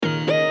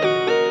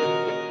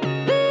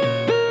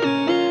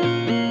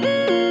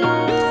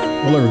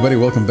Hello, everybody.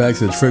 Welcome back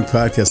to the Trig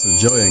Podcast of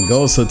Joy and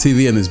Gold So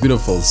TV on this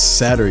beautiful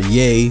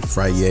Saturday,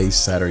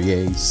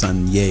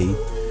 Sunday.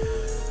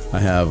 I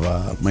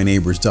have my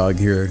neighbor's dog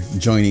here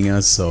joining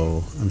us,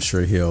 so I'm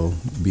sure he'll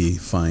be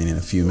fine in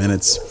a few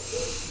minutes.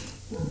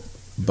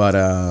 But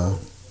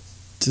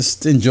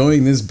just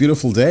enjoying this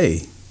beautiful day,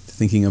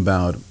 thinking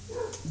about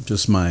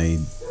just my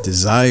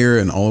desire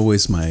and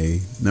always my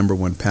number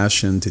one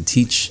passion to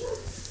teach,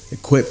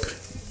 equip,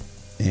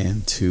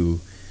 and to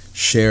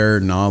share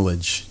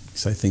knowledge.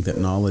 So I think that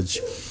knowledge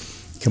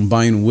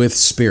combined with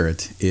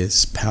spirit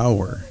is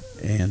power.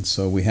 And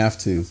so we have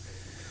to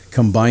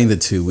combine the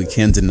two. We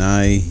can't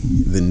deny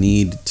the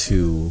need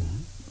to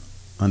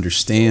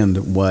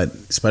understand what,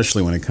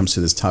 especially when it comes to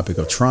this topic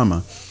of trauma,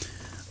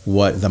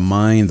 what the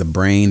mind, the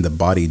brain, the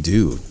body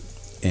do.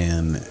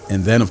 And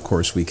then, of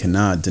course, we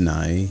cannot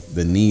deny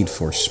the need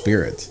for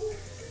spirit.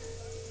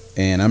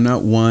 And I'm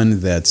not one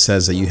that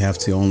says that you have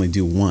to only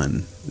do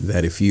one,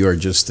 that if you are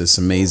just this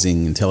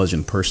amazing,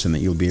 intelligent person that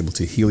you'll be able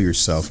to heal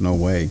yourself. No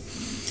way.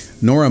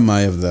 Nor am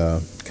I of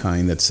the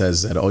kind that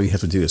says that all you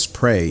have to do is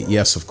pray.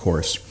 Yes, of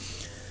course.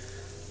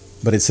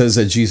 But it says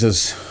that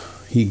Jesus,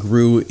 he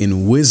grew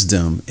in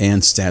wisdom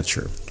and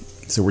stature.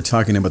 So we're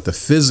talking about the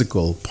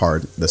physical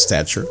part, the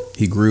stature.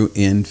 He grew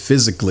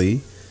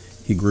physically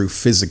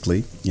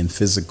in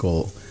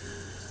physical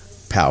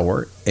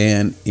power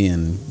and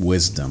in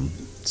wisdom.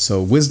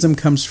 So wisdom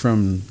comes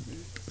from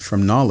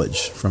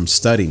knowledge, from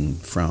studying,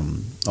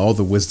 from all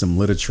the wisdom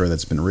literature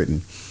that's been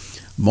written,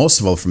 most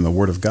of all from the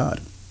Word of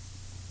God.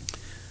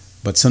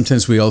 But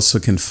sometimes we also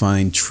can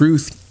find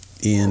truth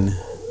in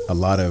a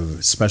lot of,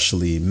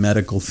 especially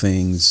medical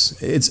things.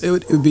 It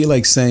would be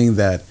like saying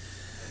that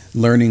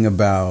learning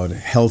about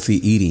healthy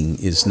eating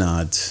is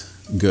not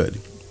good,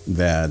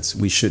 that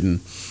we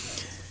shouldn't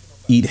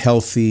eat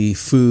healthy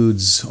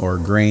foods or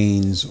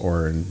grains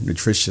or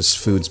nutritious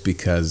foods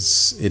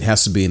because it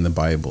has to be in the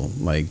Bible,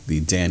 like the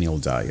Daniel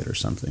diet or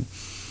something.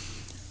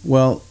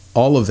 Well,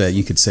 all of that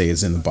you could say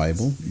is in the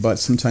Bible, but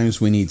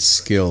sometimes we need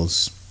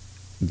skills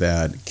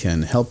that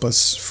can help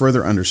us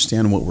further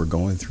understand what we're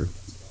going through.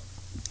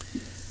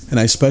 And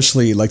I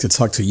especially like to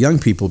talk to young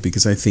people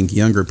because I think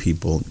younger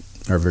people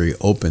are very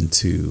open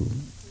to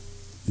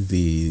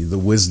the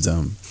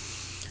wisdom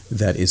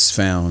that is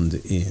found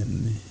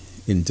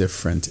in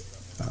different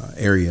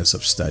areas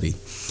of study.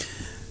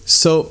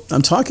 So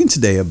I'm talking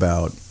today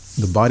about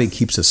The Body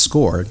Keeps a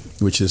Score,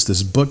 which is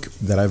this book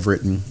that I've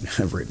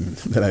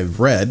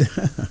read.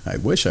 I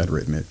wish I'd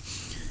written it.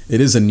 It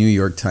is a New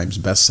York Times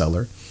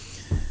bestseller,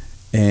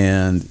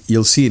 and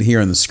you'll see it here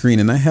on the screen.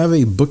 And I have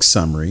a book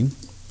summary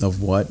of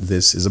what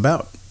this is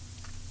about.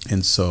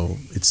 And so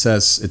it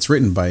says it's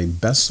written by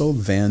Bessel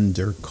van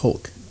der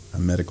Kolk, a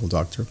medical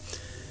doctor.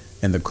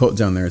 And the quote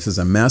down there, it says,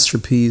 a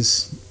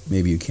masterpiece,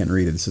 maybe you can't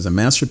read it, it says, a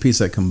masterpiece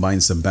that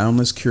combines the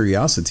boundless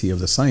curiosity of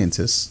the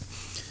scientist,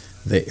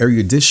 the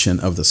erudition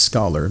of the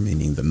scholar,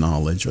 meaning the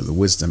knowledge or the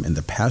wisdom, and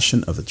the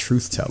passion of the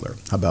truth teller.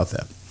 How about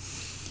that?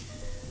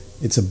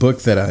 It's a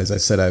book that, as I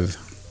said, I've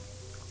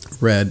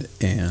read,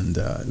 and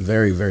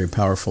very, very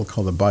powerful,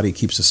 called The Body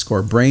Keeps a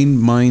Score, Brain,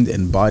 Mind,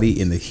 and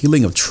Body in the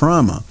Healing of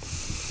Trauma.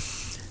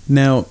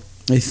 Now,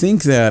 I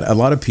think that a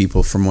lot of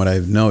people, from what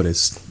I've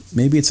noticed,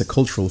 maybe it's a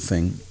cultural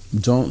thing,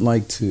 don't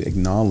like to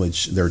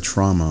acknowledge their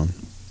trauma,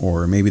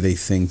 or maybe they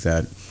think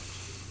that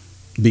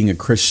being a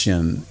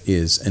Christian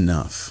is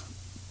enough.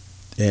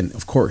 And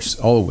of course,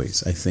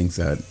 always, I think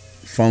that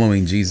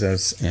following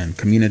Jesus and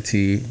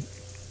community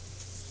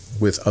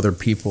with other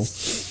people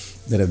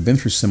that have been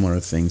through similar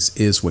things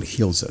is what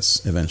heals us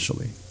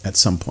eventually, at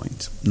some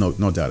point. No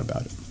doubt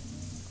about it.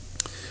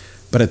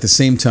 But at the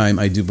same time,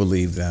 I do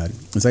believe that,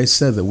 as I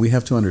said, that we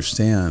have to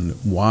understand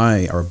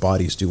why our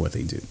bodies do what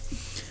they do.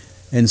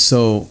 And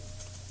so,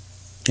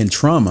 and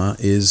trauma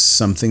is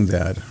something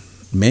that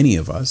many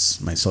of us,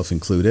 myself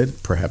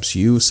included, perhaps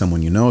you,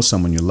 someone you know,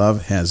 someone you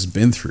love, has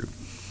been through.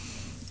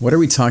 What are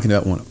we talking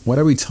about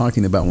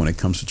when it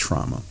comes to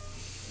trauma?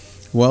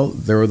 Well,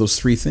 there are those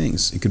three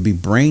things. It could be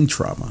brain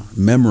trauma,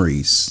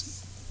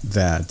 memories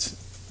that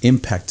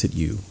impacted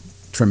you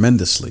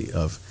tremendously.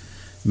 Of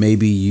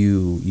maybe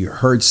you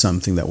heard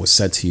something that was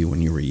said to you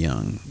when you were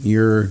young.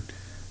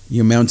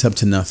 You mount up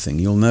to nothing.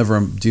 You'll never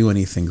do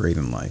anything great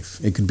in life.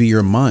 It could be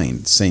your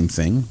mind, same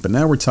thing. But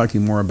now we're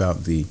talking more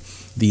about the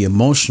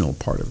emotional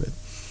part of it.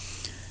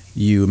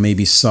 You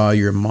maybe saw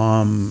your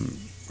mom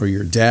or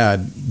your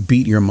dad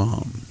beat your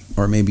mom,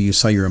 or maybe you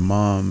saw your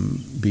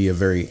mom be a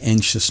very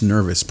anxious,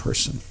 nervous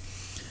person.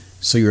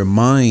 So your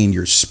mind,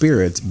 your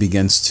spirit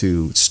begins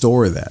to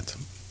store that.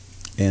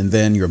 And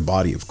then your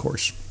body, of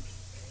course.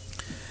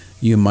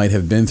 You might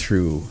have been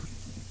through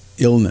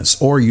illness,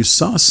 or you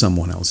saw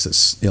someone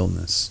else's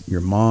illness,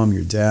 your mom,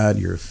 your dad,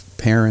 your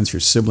parents, your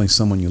siblings,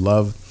 someone you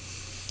love.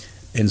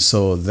 And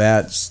so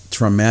that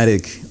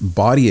traumatic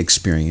body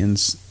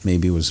experience,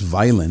 maybe it was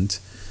violent,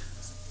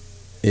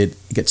 it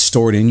gets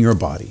stored in your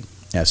body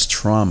as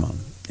trauma.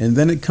 And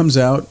then it comes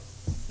out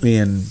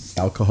in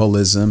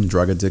alcoholism,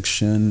 drug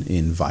addiction,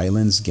 in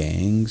violence,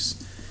 gangs,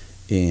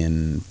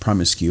 in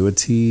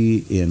promiscuity,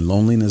 in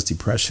loneliness,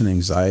 depression,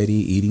 anxiety,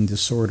 eating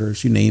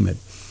disorders, you name it,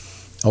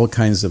 all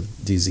kinds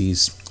of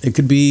disease. It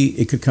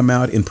could come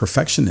out in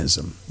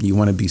perfectionism. You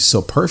want to be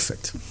so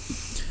perfect.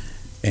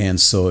 And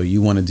so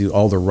you want to do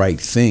all the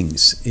right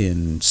things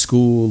in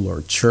school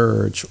or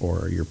church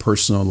or your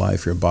personal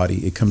life, your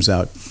body. It comes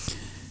out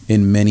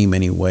in many,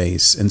 many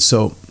ways. And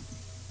so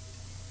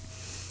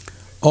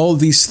all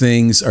these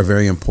things are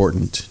very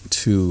important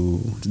to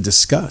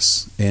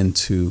discuss and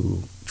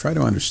to try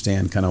to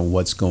understand kind of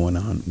what's going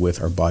on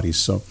with our bodies.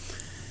 So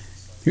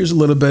here's a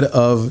little bit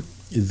of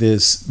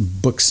this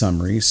book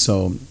summary.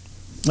 So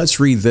let's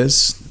read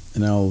this,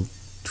 and I'll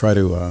try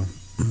to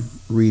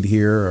read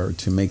here, or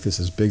to make this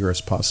as big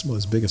as possible,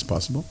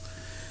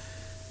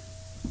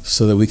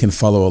 so that we can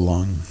follow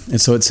along. And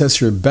so it says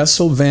here,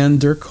 Bessel van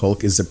der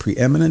Kolk is the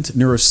preeminent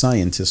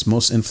neuroscientist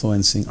most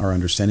influencing our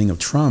understanding of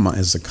trauma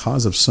as the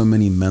cause of so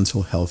many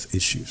mental health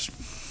issues.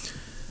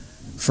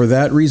 For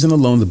that reason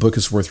alone, the book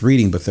is worth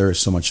reading, but there is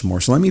so much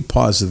more. So let me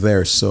pause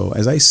there. So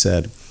as I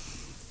said,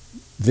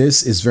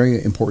 this is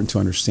very important to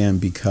understand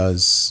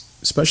because,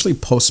 especially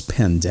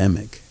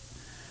post-pandemic,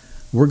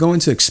 we're going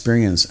to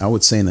experience, I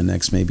would say in the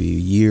next maybe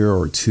year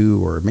or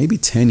two or maybe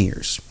 10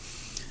 years,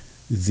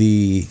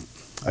 the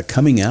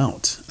coming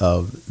out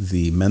of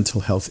the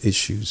mental health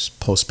issues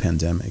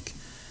post-pandemic.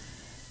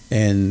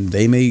 And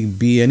they may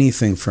be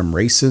anything from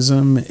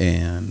racism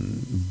and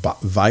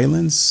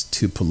violence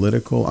to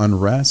political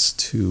unrest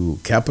to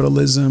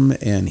capitalism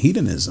and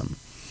hedonism,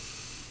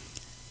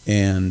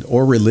 and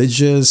or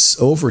religious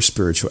over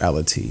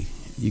spirituality.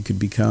 You could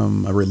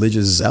become a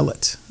religious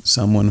zealot,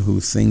 someone who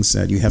thinks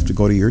that you have to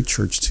go to your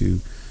church to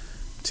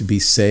be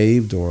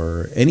saved,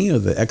 or any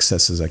of the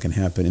excesses that can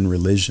happen in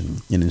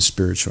religion and in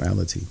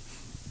spirituality.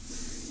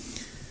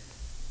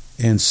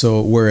 And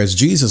so, whereas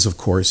Jesus, of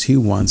course, he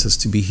wants us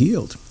to be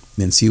healed,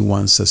 and he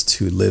wants us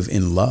to live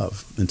in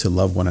love and to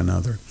love one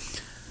another.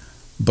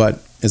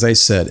 But as I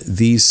said,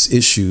 these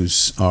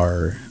issues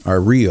are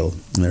real,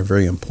 and they're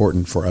very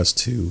important for us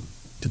to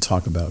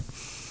talk about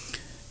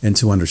and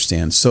to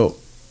understand. So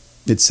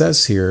it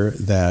says here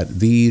that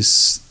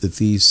these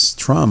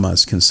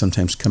traumas can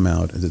sometimes come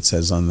out, as it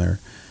says on there,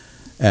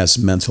 as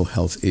mental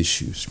health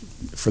issues.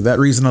 For that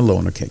reason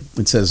alone,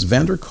 it says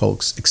van der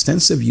Kolk's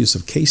extensive use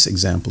of case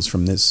examples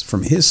from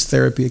his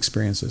therapy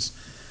experiences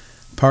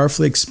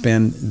powerfully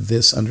expand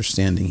this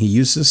understanding. He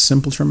uses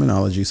simple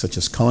terminology such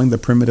as calling the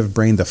primitive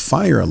brain the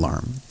fire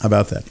alarm. How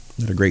about that?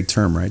 That's a great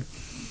term, right?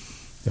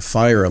 The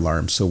fire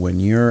alarm. So when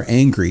you're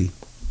angry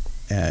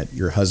at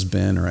your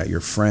husband or at your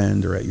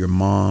friend or at your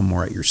mom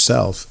or at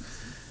yourself,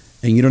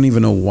 and you don't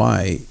even know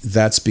why,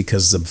 that's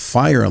because the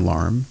fire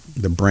alarm,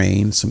 the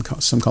brain, some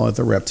call it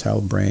the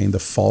reptile brain, the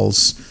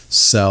false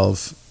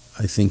self,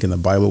 I think in the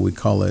Bible we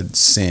call it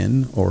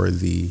sin or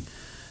the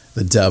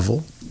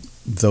devil,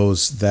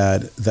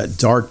 that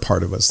dark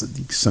part of us,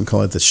 some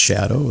call it the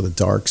shadow or the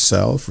dark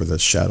self or the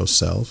shadow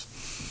self.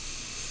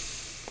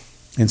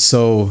 And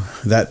so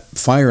that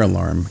fire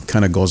alarm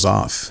kind of goes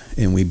off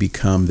and we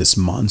become this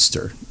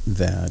monster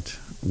that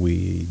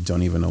we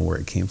don't even know where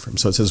it came from.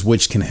 So it says,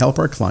 which can help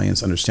our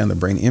clients understand the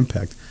brain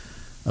impact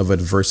of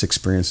adverse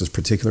experiences,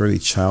 particularly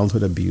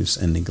childhood abuse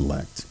and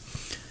neglect.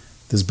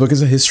 This book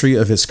is a history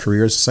of his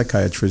career as a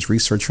psychiatrist,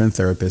 researcher, and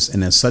therapist,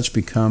 and as such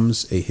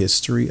becomes a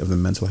history of the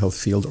mental health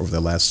field over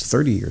the last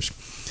 30 years.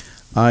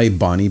 I,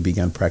 Bonnie,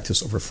 began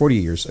practice over 40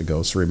 years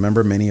ago, so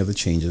remember many of the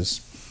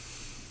changes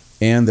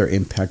and their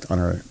impact on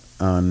our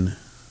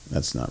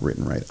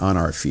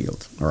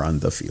field, or on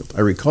the field.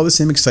 I recall the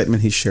same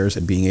excitement he shares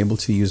at being able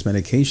to use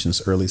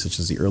medications early, such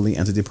as the early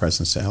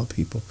antidepressants, to help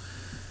people.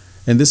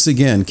 And this,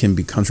 again, can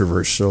be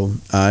controversial.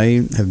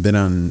 I have been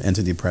on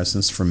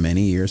antidepressants for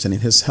many years, and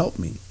it has helped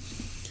me.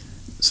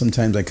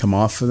 Sometimes I come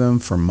off of them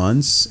for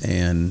months,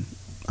 and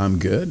I'm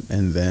good,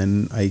 and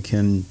then I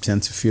can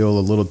tend to feel a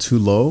little too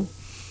low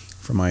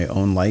for my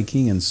own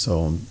liking, and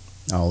so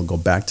I'll go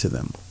back to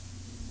them.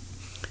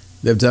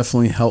 They've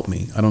definitely helped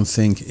me. I don't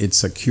think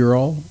it's a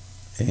cure-all,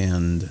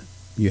 and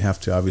you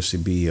have to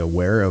obviously be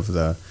aware of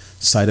the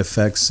side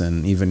effects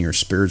and even your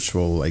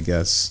spiritual,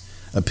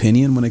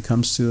 opinion when it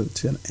comes to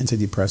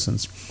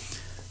antidepressants.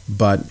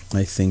 But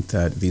I think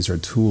that these are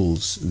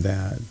tools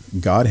that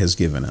God has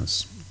given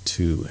us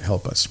to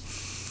help us.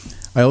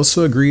 I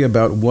also agree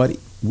about what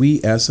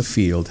we as a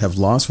field have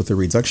lost with the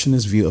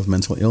reductionist view of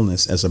mental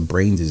illness as a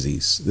brain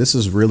disease. This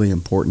is really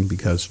important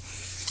because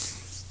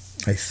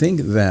I think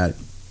that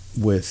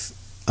with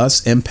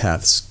us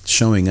empaths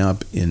showing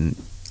up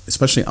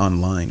especially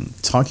online,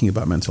 talking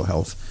about mental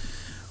health,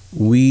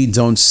 we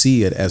don't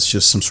see it as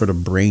just some sort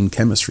of brain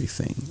chemistry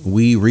thing.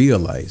 We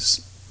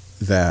realize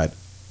that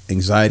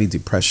anxiety,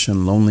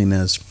 depression,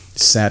 loneliness,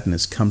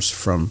 sadness comes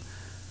from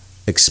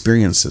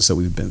experiences that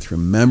we've been through,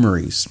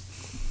 memories.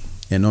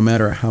 And no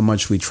matter how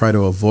much we try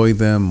to avoid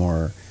them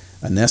or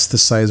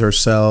anesthetize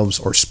ourselves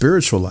or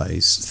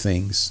spiritualize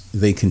things,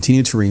 they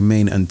continue to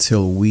remain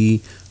until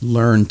we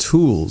learn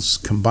tools,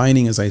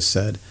 combining, as I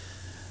said,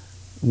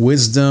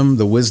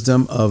 the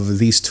wisdom of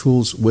these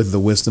tools with the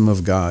wisdom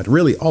of God.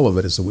 Really, all of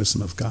it is the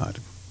wisdom of God.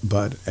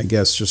 but I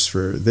guess just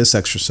for this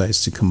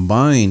exercise to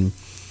combine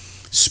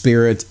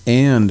spirit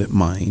and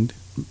mind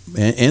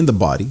and the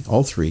body,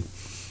 all three,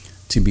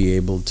 to be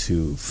able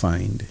to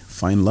find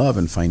love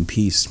and find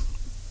peace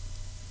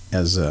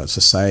as a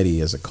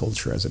society, as a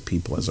culture, as a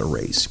people, as a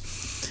race.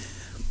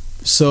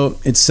 So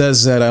it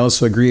says that I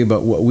also agree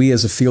about what we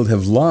as a field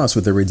have lost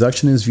with the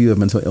reductionist view of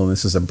mental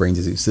illness as a brain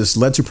disease. This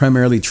led to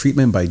primarily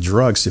treatment by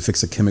drugs to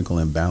fix a chemical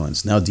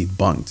imbalance, now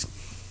debunked,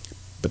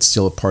 but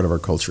still a part of our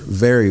culture.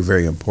 Very,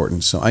 very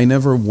important. So I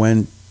never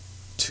went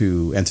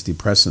to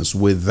antidepressants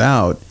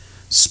without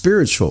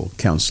spiritual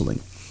counseling.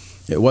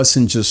 It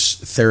wasn't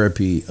just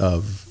therapy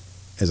of,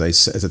 as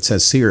it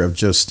says here, of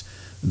just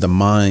the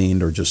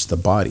mind or just the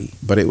body,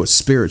 but it was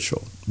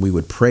spiritual. We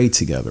would pray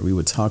together. We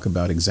would talk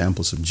about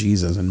examples of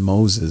Jesus and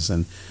Moses,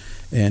 and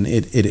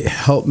it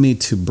helped me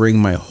to bring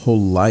my whole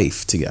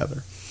life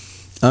together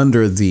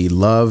under the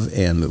love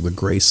and the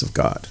grace of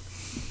God.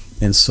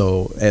 And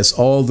so, as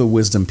all the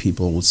wisdom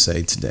people would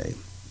say today,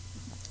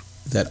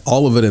 that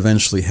all of it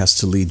eventually has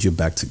to lead you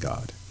back to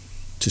God,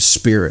 to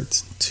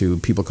spirit, to,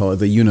 people call it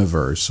the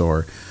universe,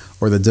 or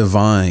the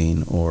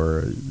divine,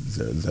 or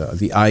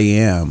the I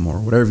am, or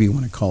whatever you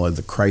want to call it,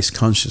 the Christ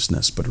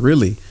consciousness. But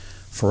really,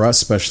 for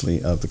us,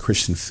 especially of the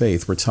Christian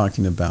faith, we're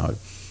talking about,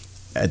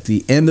 at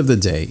the end of the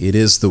day, it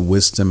is the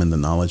wisdom and the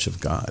knowledge of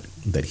God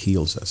that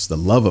heals us, the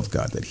love of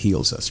God that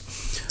heals us.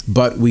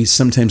 But we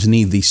sometimes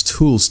need these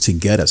tools to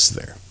get us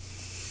there.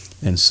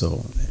 And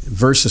so,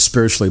 versus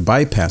spiritually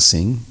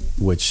bypassing,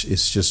 which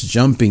is just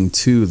jumping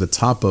to the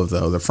top of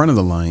the front of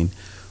the line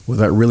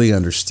without really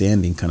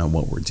understanding kind of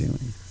what we're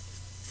doing.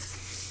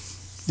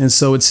 And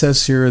so it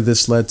says here,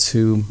 this led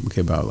to,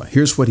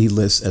 here's what he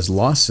lists as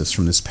losses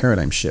from this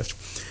paradigm shift.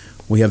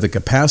 We have the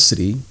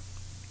capacity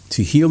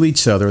to heal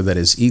each other that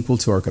is equal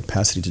to our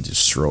capacity to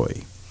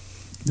destroy.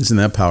 Isn't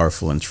that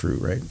powerful and true,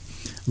 right?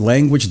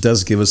 Language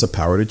does give us a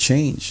power to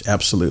change,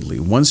 absolutely.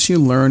 Once you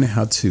learn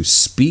how to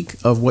speak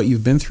of what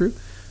you've been through,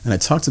 and I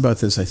talked about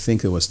this, I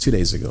think it was 2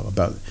 days ago,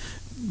 about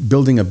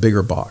building a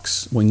bigger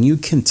box. When you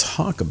can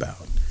talk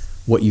about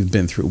what you've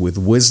been through with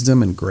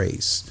wisdom and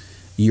grace,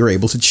 you're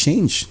able to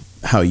change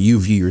how you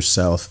view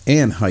yourself,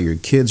 and how your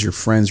kids, your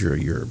friends,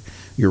 your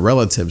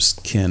relatives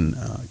can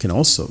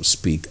also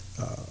speak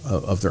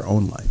of their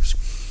own lives.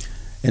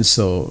 And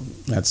so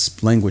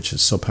language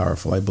is so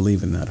powerful. I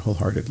believe in that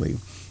wholeheartedly.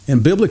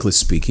 And biblically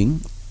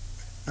speaking,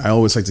 I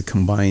always like to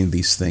combine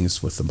these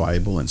things with the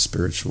Bible and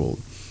spiritual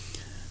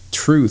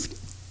truth.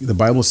 The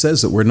Bible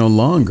says that we're no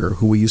longer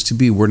who we used to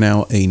be. We're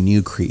now a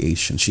new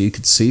creation. So you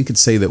could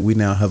say that we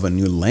now have a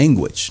new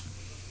language.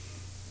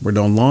 We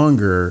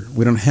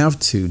don't have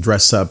to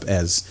dress up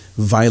as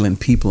violent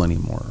people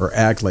anymore, or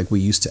act like we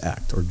used to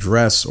act, or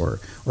dress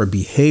or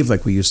behave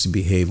like we used to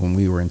behave when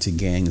we were into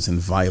gangs and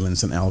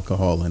violence and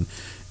alcohol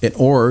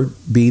or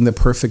being the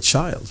perfect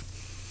child.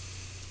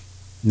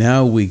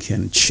 Now we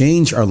can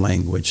change our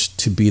language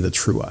to be the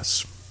true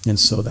us. And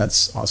so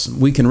that's awesome.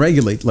 We can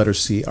regulate, letter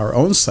C, our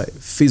own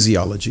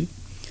physiology,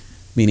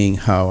 meaning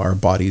how our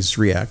bodies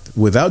react,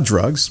 without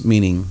drugs,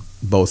 meaning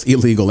both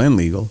illegal and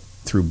legal,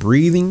 through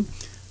breathing,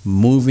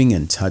 moving,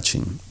 and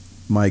touching.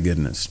 My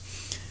goodness.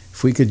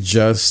 If we could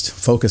just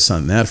focus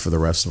on that for the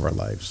rest of our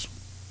lives.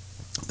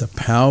 The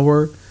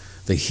power,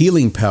 the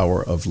healing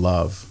power of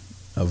love,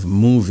 of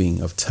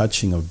moving, of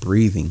touching, of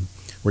breathing.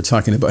 We're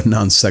talking about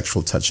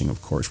non-sexual touching,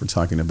 of course. We're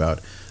talking about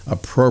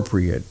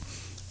appropriate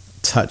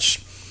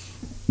touch.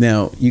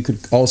 Now, you could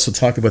also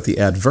talk about the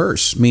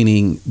adverse,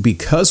 meaning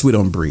because we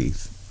don't breathe,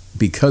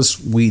 because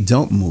we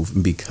don't move,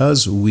 and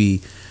because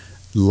we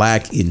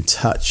lack in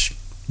touch,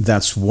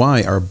 that's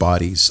why our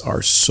bodies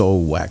are so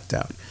whacked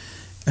out.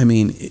 I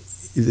mean,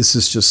 this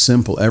is just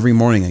simple. Every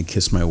morning I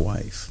kiss my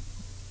wife.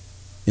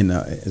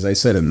 As I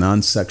said, a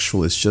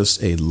non-sexual is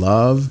just a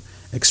love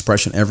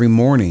expression. Every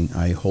morning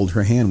I hold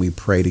her hand. We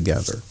pray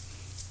together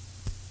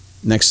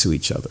next to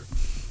each other.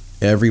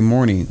 Every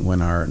morning when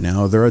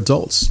now they're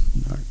adults,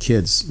 our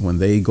kids, when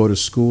they go to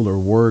school or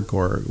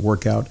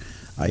work out,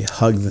 I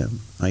hug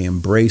them, I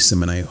embrace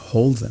them, and I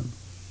hold them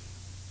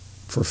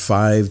for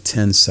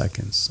 5-10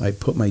 seconds. I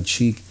put my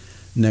cheek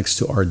next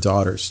to our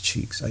daughter's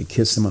cheeks. I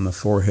kiss them on the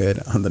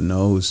forehead, on the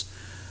nose.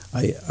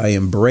 I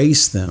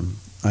embrace them.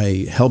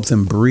 I help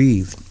them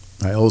breathe.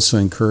 I also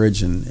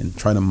encourage and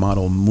try to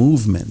model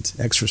movement,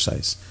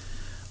 exercise.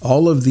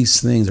 All of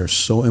these things are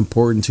so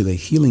important to the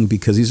healing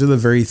because these are the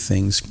very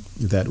things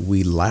that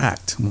we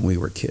lacked when we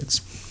were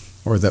kids,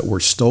 or that were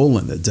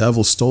stolen. The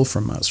devil stole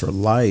from us, or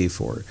life,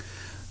 or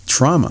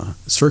trauma,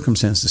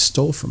 circumstances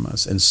stole from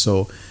us. And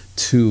so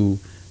to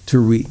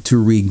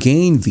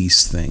regain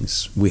these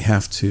things, we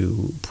have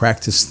to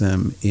practice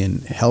them in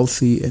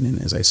healthy and,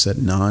 as I said,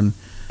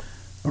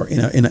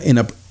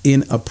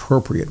 in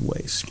appropriate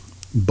ways.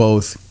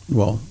 Both,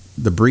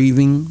 the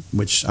breathing,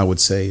 which I would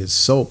say is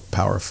so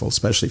powerful,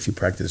 especially if you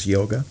practice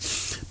yoga,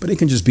 but it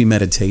can just be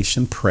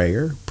meditation,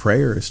 prayer.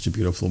 Prayer is a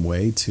beautiful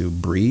way to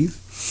breathe.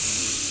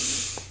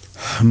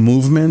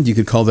 Movement, you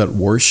could call that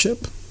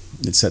worship.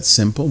 It's that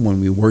simple. When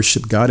we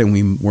worship God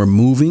and we're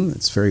moving,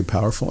 it's very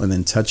powerful. And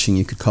then touching,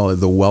 you could call it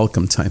the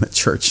welcome time at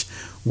church,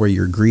 where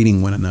you're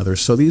greeting one another.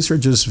 So these are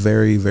just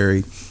very,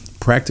 very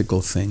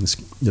practical things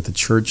that the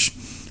church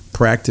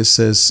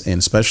practices, and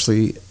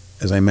especially,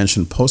 as I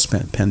mentioned,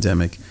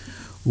 post-pandemic,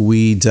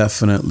 we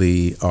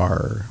definitely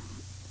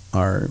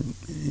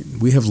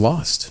we have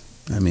lost.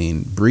 I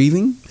mean,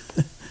 breathing.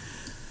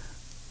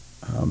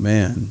 Oh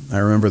man, I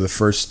remember the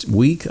first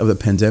week of the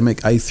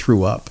pandemic, I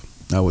threw up.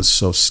 I was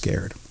so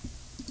scared.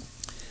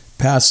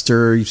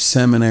 Pastor,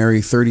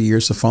 seminary, 30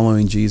 years of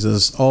following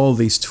Jesus, all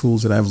these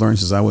tools that I've learned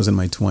since I was in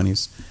my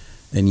 20s,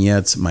 and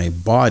yet my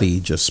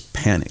body just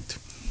panicked,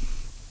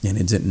 and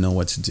it didn't know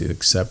what to do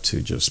except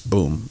to just,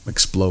 boom,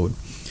 explode.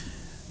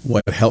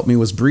 What helped me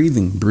was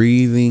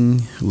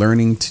breathing,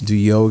 learning to do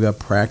yoga,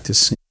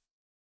 practicing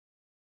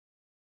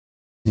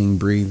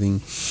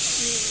breathing,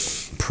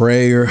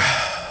 prayer,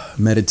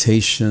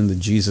 meditation, the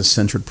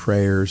Jesus-centered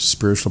prayers,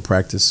 spiritual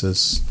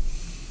practices,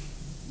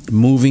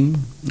 moving,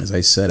 as I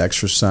said,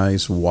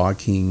 exercise,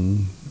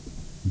 walking,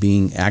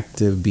 being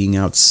active, being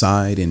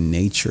outside in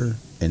nature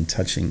and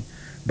touching.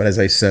 But as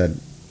I said,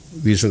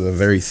 these are the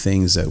very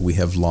things that we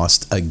have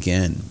lost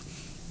again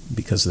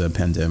because of the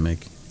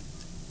pandemic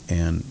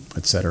and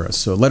etc.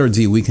 So letter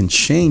D, we can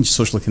change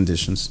social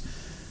conditions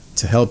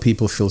to help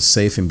people feel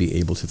safe and be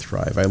able to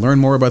thrive. I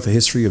learned more about the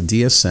history of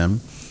DSM,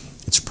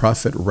 its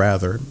profit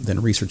rather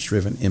than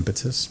research-driven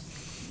impetus.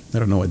 I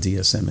don't know what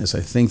DSM is.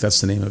 I think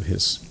that's the name of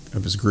his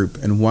group,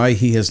 and why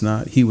he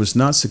was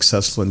not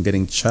successful in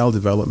getting child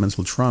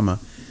developmental trauma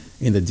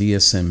in the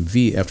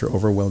DSM-V after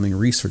overwhelming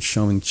research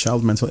showing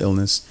child mental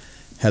illness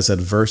has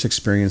adverse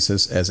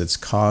experiences as its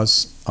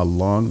cause,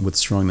 along with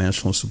strong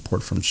national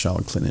support from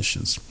child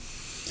clinicians.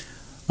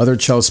 Other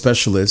child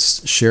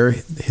specialists share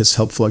his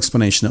helpful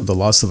explanation of the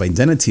loss of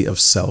identity of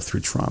self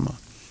through trauma.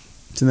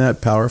 Isn't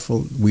that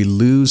powerful? We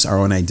lose our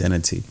own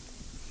identity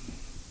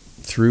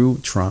through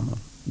trauma.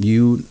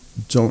 You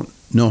don't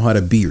know how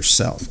to be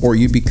yourself, or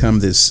you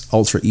become this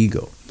alter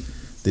ego,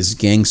 this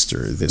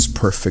gangster, this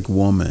perfect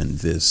woman,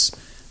 this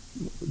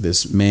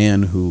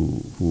man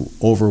who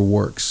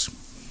overworks,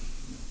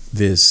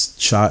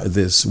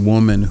 this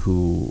woman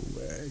who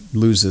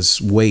loses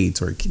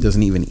weight or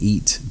doesn't even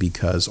eat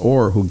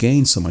or who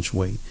gains so much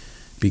weight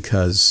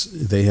because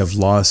they have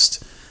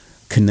lost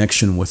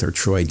connection with their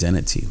true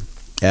identity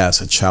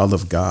as a child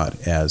of God,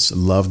 as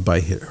loved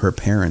by her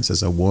parents,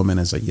 as a woman,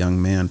 as a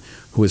young man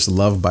who is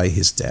loved by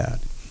his dad,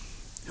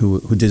 who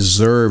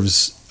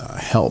deserves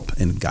help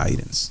and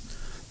guidance.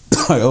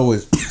 I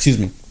always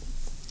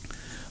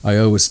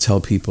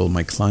tell people,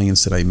 my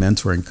clients that I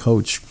mentor and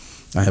coach,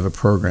 I have a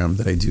program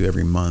that I do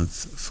every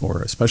month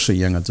for especially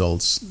young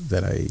adults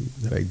that I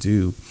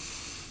do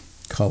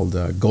called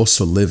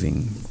Gozo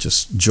Living,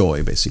 just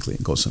joy basically.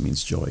 Gozo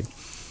means joy,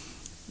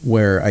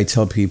 where I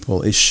tell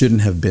people it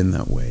shouldn't have been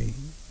that way.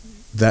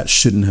 That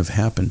shouldn't have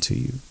happened to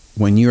you.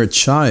 When you're a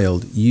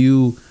child,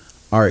 you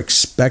are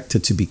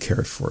expected to be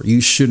cared for.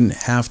 You shouldn't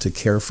have to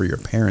care for your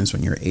parents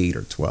when you're 8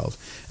 or 12.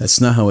 That's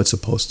not how it's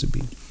supposed to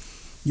be.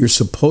 You're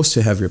supposed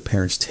to have your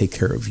parents take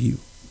care of you.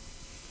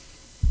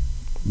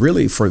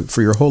 Really,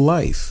 for your whole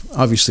life.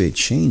 Obviously, it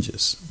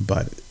changes.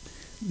 But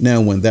now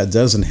when that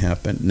doesn't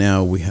happen,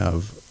 now we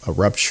have a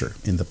rupture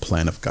in the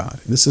plan of God.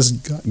 This is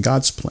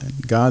God's plan.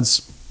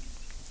 God's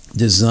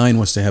design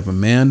was to have a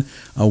man,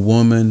 a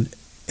woman,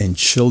 and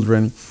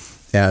children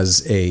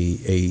as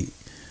an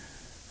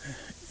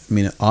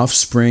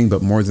offspring,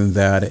 but more than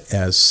that,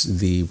 as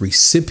the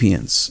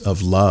recipients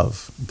of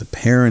love, the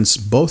parents,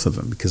 both of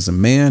them, because the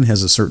man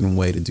has a certain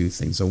way to do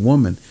things, a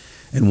woman,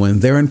 and when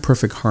they're in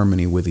perfect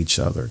harmony with each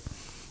other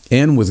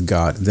and with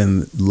God,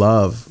 then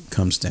love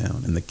comes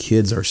down and the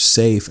kids are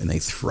safe and they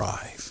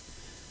thrive.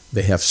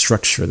 They have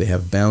structure, they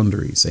have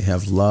boundaries, they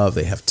have love,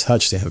 they have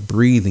touch, they have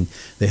breathing,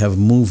 they have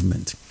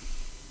movement.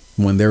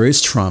 When there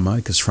is trauma,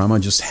 because trauma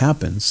just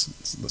happens,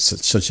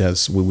 such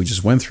as what we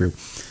just went through,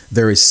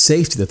 there is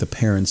safety that the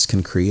parents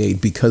can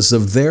create because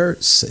of their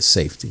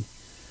safety,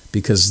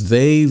 because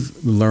they've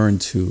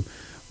learned to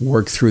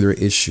work through their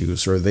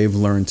issues, or they've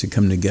learned to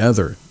come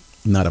together,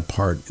 not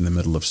apart in the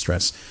middle of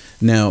stress.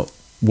 Now,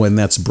 when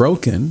that's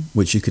broken,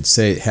 which you could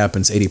say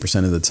happens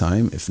 80% of the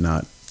time, if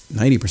not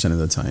 90% of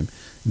the time,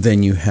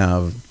 then you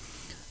have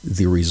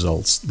the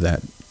results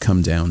that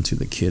come down to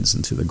the kids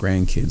and to the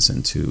grandkids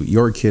and to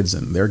your kids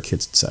and their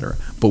kids, etc.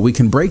 But we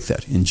can break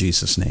that in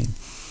Jesus' name.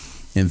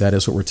 And that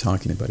is what we're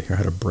talking about here,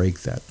 how to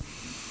break that.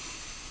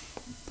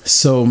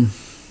 So,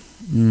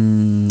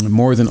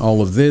 more than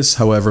all of this,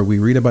 however, we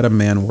read about a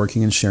man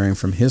working and sharing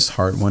from his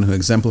heart, one who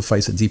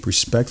exemplifies a deep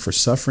respect for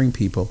suffering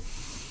people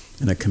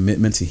and a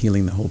commitment to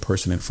healing the whole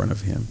person in front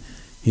of him.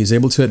 He is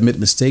able to admit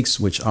mistakes,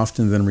 which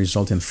often then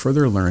result in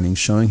further learning,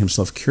 showing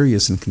himself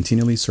curious and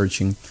continually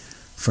searching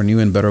for new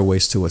and better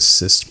ways to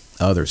assist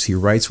others. He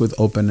writes with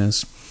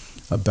openness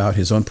about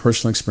his own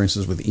personal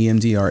experiences with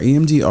EMDR.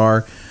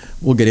 EMDR,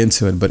 we'll get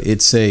into it, but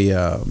it's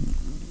I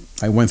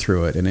went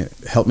through it and it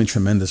helped me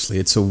tremendously.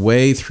 It's a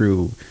way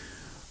through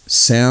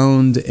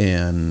sound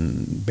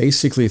and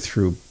basically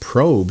through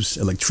probes,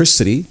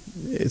 electricity.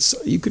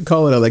 You could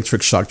call it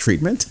electric shock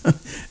treatment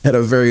at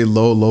a very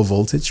low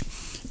voltage.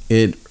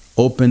 It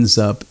opens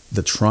up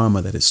the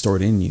trauma that is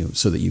stored in you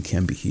so that you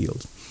can be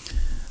healed.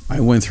 I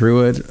went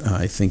through it,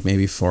 I think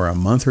maybe for a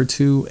month or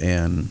two,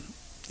 and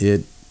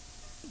it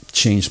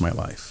changed my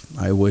life.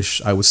 I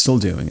wish I was still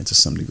doing it to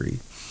some degree.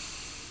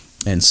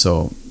 And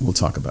so we'll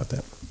talk about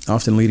that.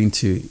 Often leading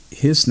to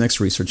his next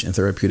research and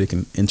therapeutic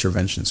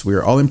interventions. We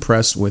are all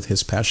impressed with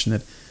his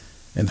passionate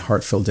and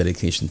heartfelt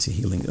dedication to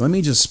healing. Let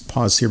me just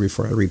pause here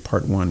before I read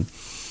part one.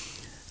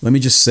 Let me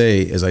just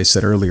say, as I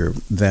said earlier,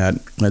 that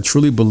I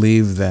truly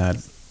believe that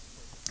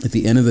at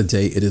the end of the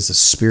day, it is the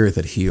Spirit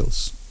that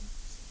heals.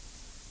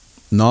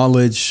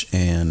 Knowledge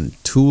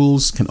and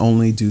tools can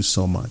only do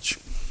so much.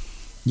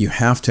 You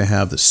have to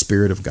have the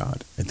Spirit of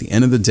God. At the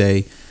end of the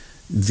day,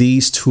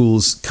 these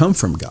tools come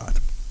from God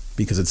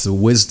because it's the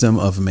wisdom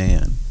of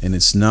man. And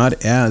it's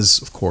not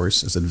as, of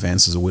course, as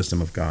advanced as the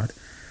wisdom of God.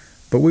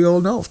 But we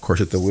all know, of course,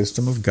 that the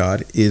wisdom of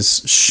God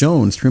is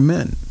shown through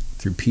men,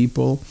 through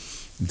people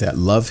that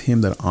love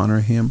him, that honor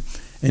him,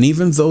 and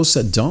even those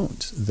that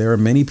don't. There are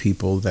many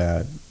people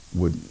that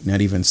would not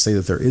even say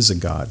that there is a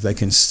God, that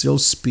can still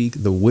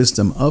speak the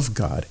wisdom of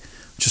God,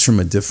 just from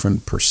a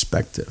different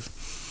perspective.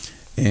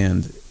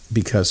 And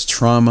because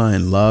trauma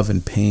and love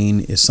and pain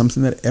is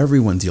something that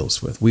everyone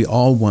deals with. We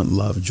all want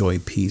love, joy,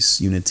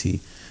 peace, unity,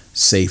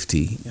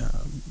 safety,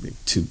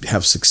 to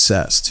have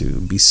success,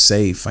 to be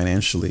safe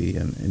financially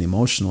and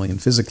emotionally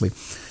and physically.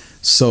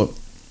 So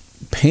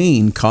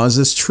pain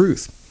causes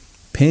truth.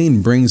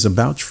 Pain brings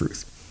about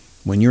truth.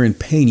 When you're in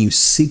pain, you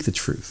seek the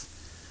truth.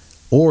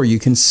 Or you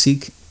can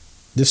seek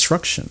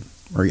destruction.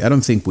 Or I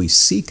don't think we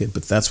seek it,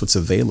 but that's what's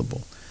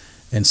available.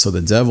 And so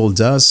the devil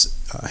does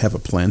have a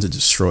plan to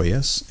destroy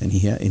us, and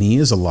he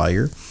is a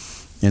liar.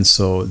 And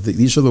so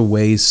these are the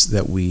ways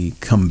that we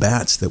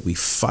combat, that we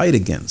fight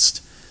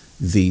against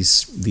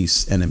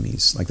these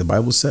enemies. Like the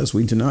Bible says,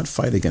 we do not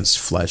fight against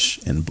flesh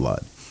and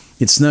blood.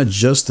 It's not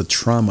just the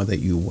trauma that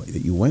you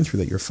went through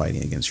that you're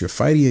fighting against. You're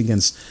fighting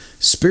against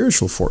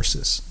spiritual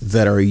forces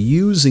that are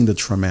using the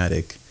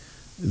traumatic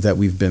that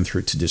we've been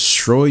through to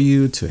destroy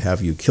you, to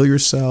have you kill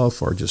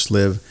yourself, or just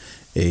live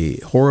a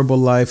horrible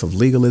life of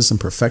legalism,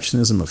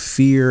 perfectionism, of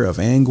fear, of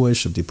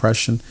anguish, of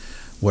depression,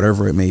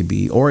 whatever it may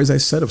be. Or, as I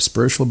said, of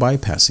spiritual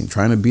bypassing,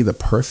 trying to be the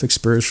perfect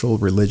spiritual,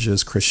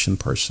 religious, Christian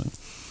person.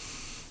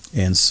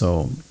 And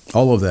so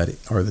all of that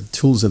are the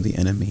tools of the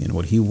enemy, and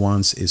what he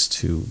wants is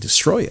to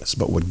destroy us.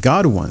 But what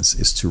God wants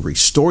is to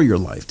restore your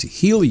life, to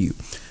heal you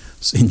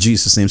in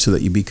Jesus' name, so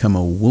that you become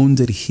a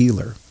wounded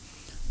healer.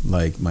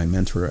 Like my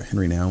mentor,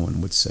 Henry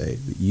Nouwen, would say,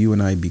 that you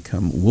and I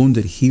become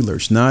wounded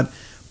healers, not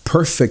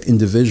perfect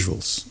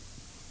individuals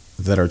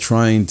that are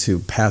trying to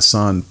pass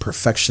on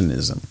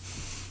perfectionism,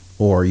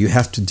 or you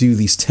have to do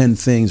these 10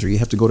 things, or you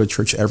have to go to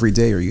church every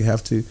day, or you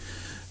have to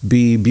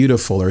be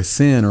beautiful or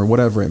thin, or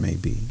whatever it may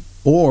be.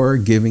 Or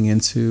giving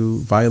into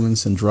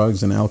violence and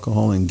drugs and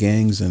alcohol and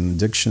gangs and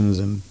addictions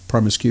and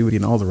promiscuity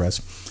and all the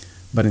rest.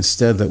 But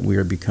instead that we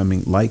are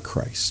becoming like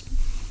Christ.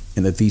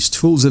 And that these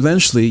tools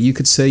eventually, you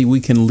could say, we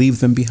can leave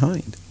them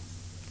behind.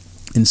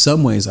 In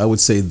some ways, I would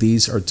say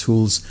these are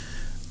tools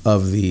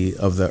of the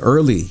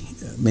early,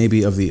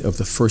 maybe of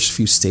the first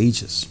few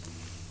stages,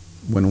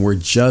 when we're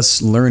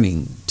just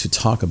learning to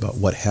talk about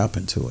what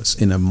happened to us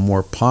in a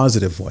more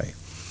positive way.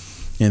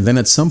 And then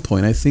at some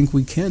point, I think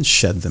we can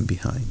shed them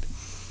behind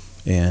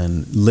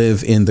and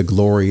live in the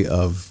glory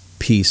of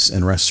peace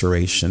and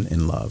restoration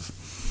in love.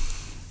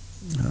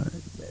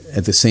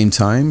 At the same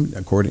time,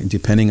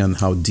 depending on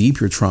how deep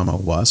your trauma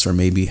was, or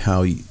maybe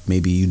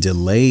you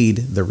delayed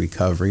the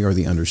recovery or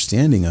the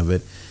understanding of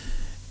it,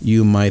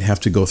 you might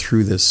have to go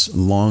through this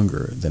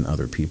longer than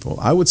other people.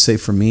 I would say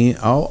for me,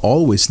 I'll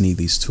always need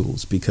these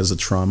tools because the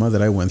trauma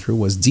that I went through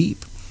was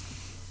deep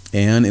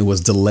and it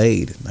was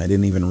delayed. I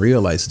didn't even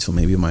realize it until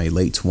maybe my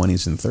late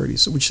 20s and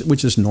 30s,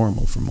 which is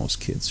normal for most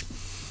kids.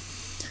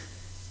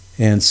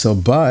 And so,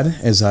 but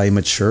as I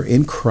mature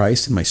in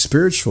Christ, in my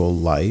spiritual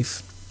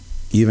life,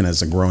 even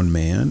as a grown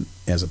man,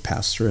 as a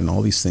pastor, and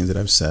all these things that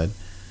I've said,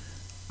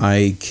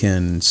 I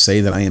can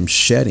say that I am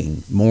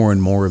shedding more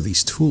and more of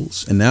these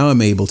tools. And now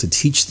I'm able to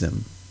teach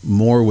them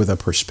more with a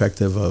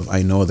perspective of,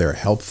 I know they're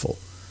helpful.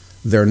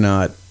 They're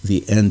not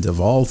the end of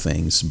all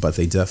things, but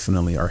they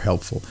definitely are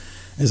helpful.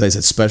 As I said,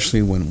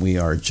 especially when we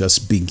are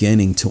just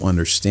beginning to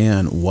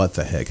understand what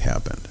the heck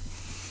happened.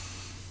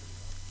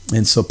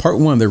 And so part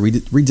one, the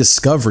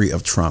rediscovery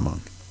of trauma.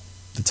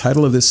 The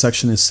title of this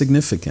section is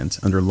significant,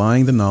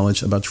 underlying the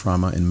knowledge about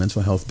trauma and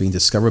mental health being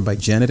discovered by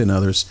Janet and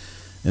others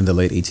in the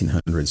late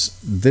 1800s.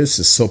 This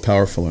is so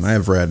powerful, and I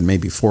have read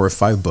maybe 4 or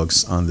 5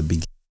 books on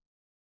the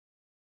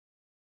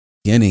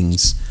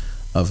beginnings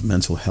of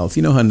mental health.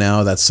 You know how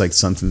now that's like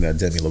something that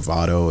Demi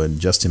Lovato and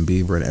Justin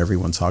Bieber and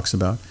everyone talks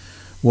about?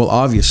 Well,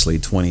 obviously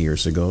 20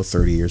 years ago,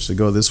 30 years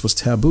ago, this was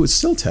taboo. It's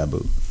still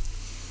taboo.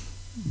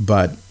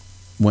 But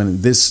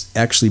when this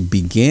actually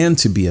began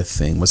to be a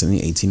thing was in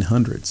the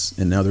 1800s.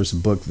 And now there's a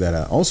book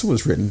that also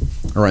was written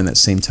around that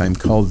same time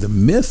called The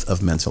Myth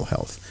of Mental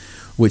Health,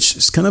 which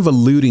is kind of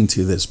alluding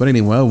to this. But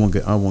anyway, I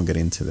won't get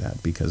into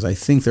that because I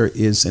think there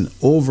is an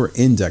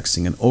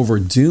over-indexing and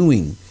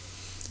overdoing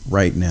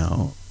right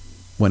now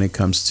when it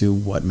comes to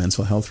what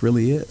mental health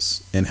really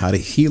is and how to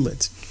heal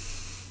it.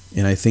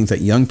 And I think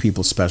that young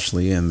people,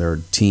 especially in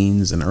their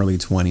teens and early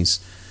 20s,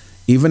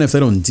 even if they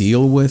don't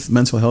deal with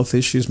mental health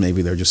issues,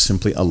 maybe they're just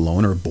simply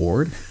alone or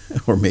bored,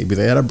 or maybe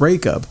they had a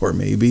breakup, or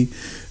maybe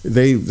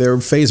their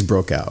phase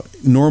broke out.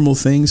 Normal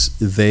things,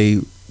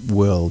 they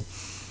will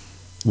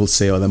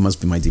say, oh, that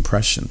must be my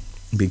depression,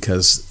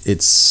 because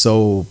it's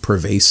so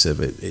pervasive.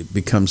 It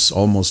becomes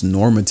almost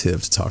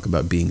normative to talk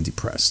about being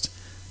depressed,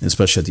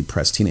 especially a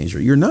depressed teenager.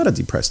 You're not a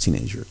depressed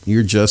teenager.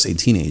 You're just a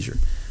teenager.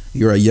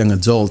 You're a young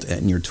adult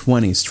in your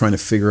 20s trying to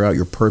figure out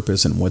your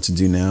purpose and what to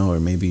do now, or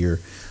maybe you're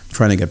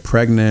trying to get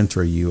pregnant,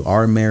 or you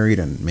are married,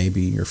 and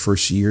maybe your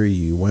first year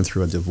you went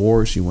through a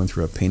divorce, you went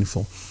through a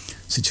painful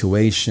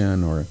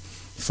situation, or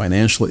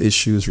financial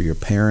issues, or your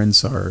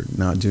parents are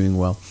not doing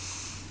well.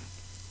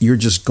 You're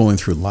just going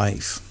through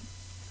life.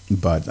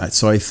 But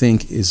so I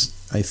think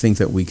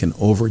that we can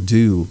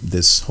overdo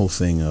this whole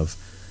thing of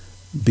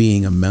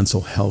being a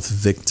mental health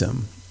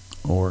victim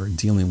or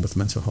dealing with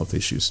mental health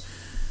issues.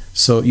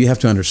 So you have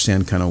to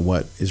understand kind of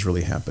what is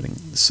really happening.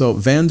 So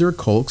Van der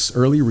Kolk's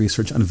early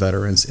research on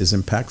veterans is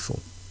impactful.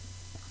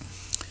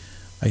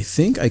 I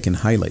think I can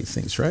highlight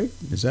things, right?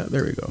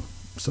 There we go.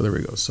 So there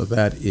we go. So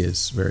that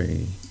is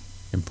very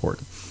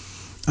important.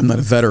 I'm not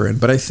a veteran,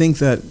 but I think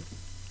that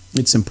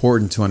it's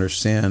important to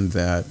understand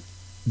that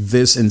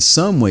this in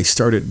some way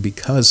started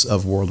because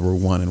of World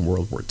War I and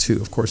World War II.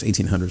 Of course,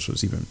 1800s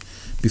was even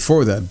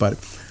before that. But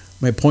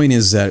my point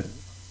is that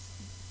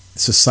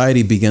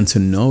society began to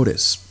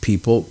notice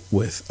people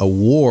with a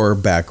war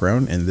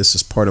background, and this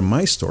is part of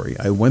my story.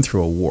 I went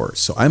through a war,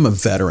 so I'm a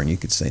veteran, you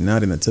could say,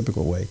 not in a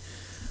typical way,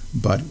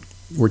 but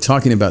we're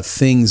talking about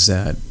things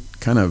that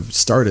kind of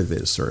started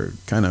this, or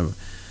kind of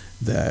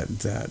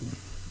that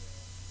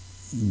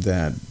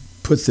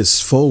put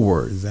this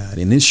forward, that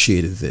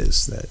initiated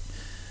this,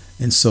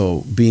 and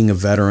so being a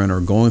veteran or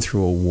going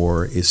through a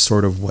war is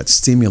sort of what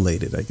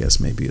stimulated, I guess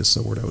maybe is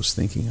the word I was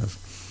thinking of,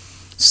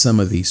 some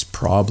of these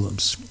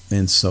problems.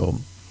 And so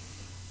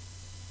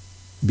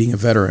being a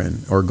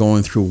veteran or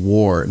going through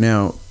war,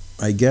 now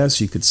I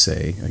guess you could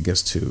say,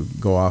 to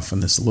go off on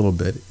this a little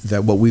bit,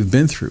 that what we've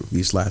been through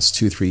these last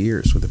 2-3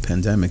 years with the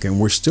pandemic, and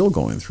we're still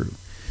going through,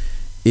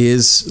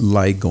 is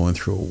like going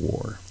through a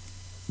war.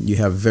 You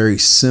have very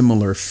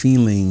similar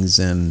feelings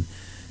and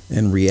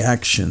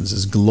reactions,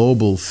 this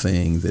global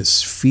thing,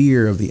 this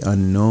fear of the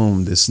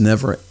unknown, this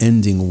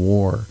never-ending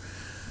war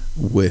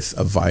with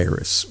a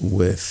virus,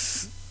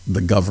 with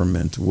the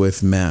government,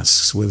 with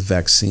masks, with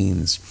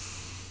vaccines.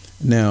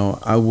 Now,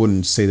 I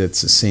wouldn't say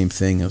that's the same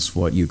thing as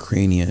what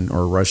Ukrainian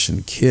or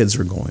Russian kids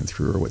are going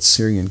through, or what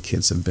Syrian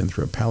kids have been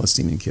through, or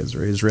Palestinian kids,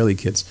 or Israeli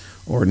kids,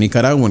 or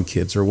Nicaraguan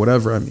kids, or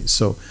whatever. I mean,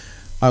 so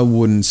I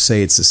wouldn't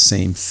say it's the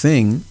same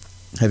thing.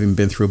 Having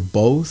been through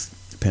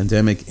both a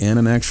pandemic and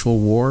an actual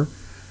war,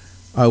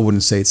 I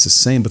wouldn't say it's the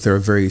same, but there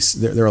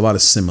are a lot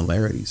of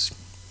similarities.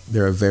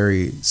 They are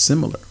very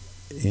similar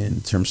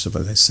in terms of,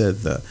 as I said,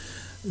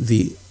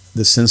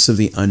 the sense of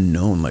the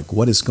unknown, like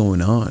what is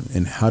going on,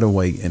 and how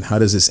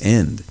does this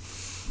end?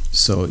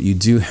 So you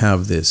do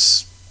have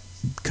this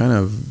kind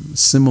of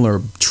similar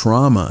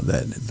trauma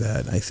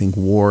that I think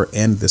war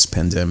and this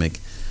pandemic,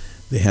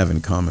 they have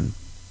in common.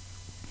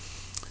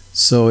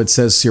 So it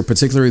says here,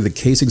 particularly the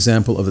case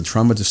example of the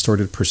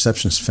trauma-distorted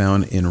perceptions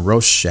found in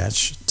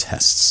Rorschach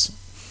tests.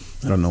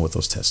 I don't know what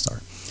those tests are.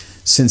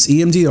 Since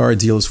EMDR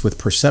deals with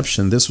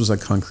perception, this was a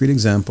concrete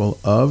example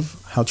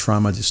of how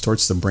trauma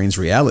distorts the brain's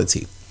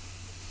reality.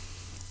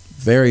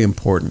 Very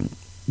important.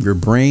 Your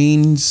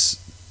brain's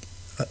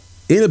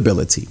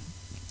inability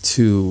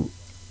to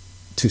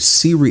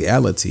see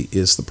reality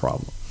is the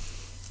problem.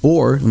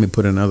 Or, let me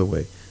put it another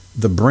way,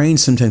 the brain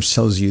sometimes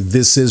tells you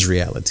this is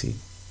reality,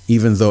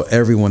 even though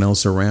everyone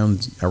else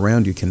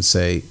around you can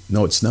say,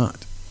 no, it's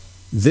not.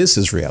 This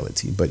is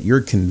reality, but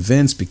you're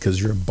convinced because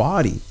your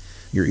body,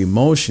 your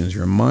emotions,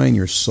 your mind,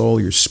 your soul,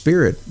 your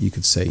spirit, you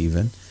could say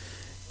even,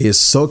 is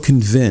so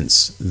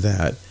convinced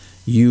that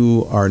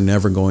you are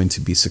never going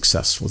to be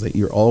successful, that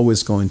you're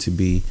always going to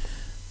be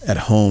at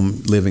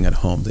home, living at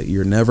home, that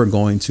you're never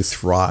going to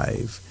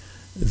thrive,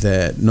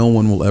 that no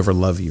one will ever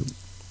love you.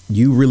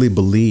 You really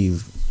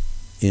believe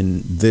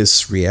in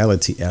this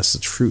reality as the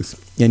truth.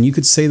 And you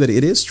could say that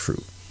it is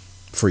true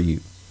for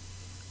you,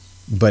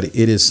 but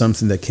it is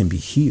something that can be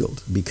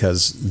healed,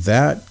 because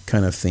that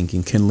kind of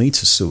thinking can lead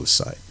to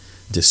suicide,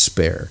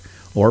 despair,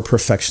 or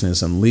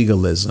perfectionism,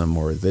 legalism,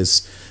 or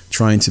this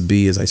trying to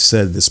be, as I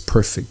said, this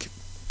perfect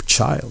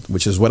child,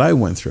 which is what I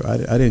went through. I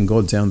didn't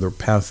go down the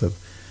path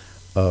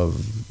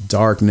of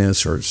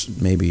darkness, or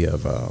maybe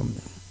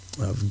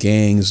of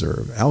gangs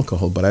or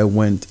alcohol, but I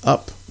went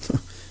up.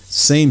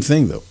 Same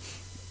thing though.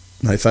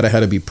 I thought I had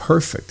to be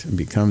perfect and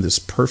become this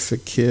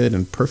perfect kid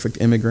and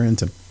perfect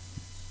immigrant and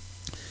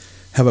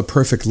have a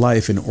perfect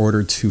life in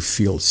order to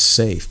feel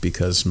safe,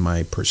 because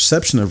my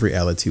perception of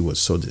reality was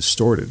so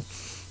distorted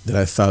that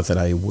I thought that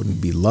I wouldn't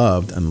be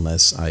loved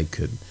unless I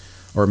could.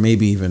 Or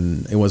maybe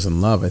even it wasn't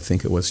love. I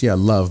think it was,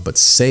 love, but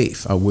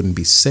safe. I wouldn't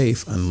be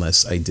safe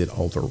unless I did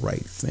all the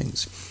right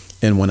things.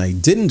 And when I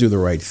didn't do the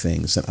right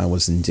things, then I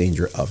was in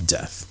danger of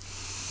death.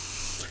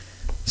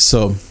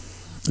 So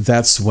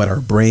that's what our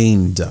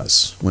brain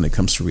does when it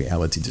comes to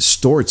reality,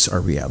 distorts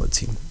our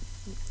reality.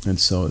 And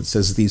so it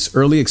says these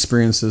early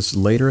experiences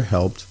later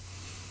helped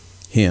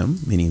him,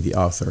 meaning the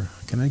author.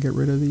 Can I get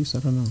rid of these? I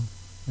don't know.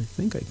 I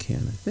think I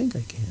can.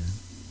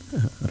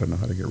 I don't know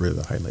how to get rid of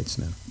the highlights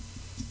now.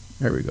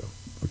 There we go.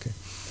 Okay.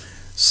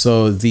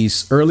 So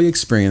these early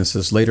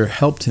experiences later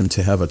helped him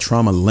to have a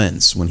trauma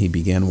lens when he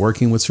began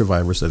working with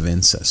survivors of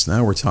incest.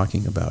 Now we're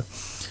talking about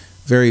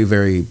very,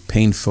 very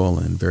painful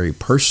and very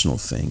personal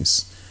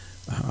things.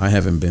 I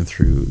haven't been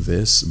through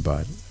this,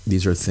 but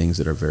these are things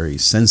that are very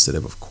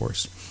sensitive, of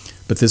course.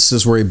 But this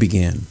is where it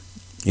began.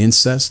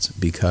 Incest,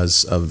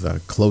 because of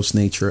the close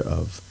nature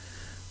of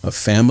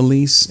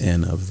families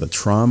and of the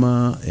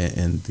trauma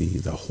and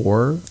the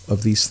horror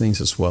of these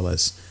things, as well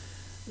as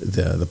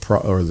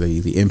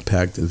the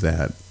impact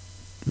that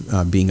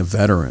being a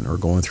veteran or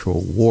going through a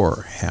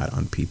war had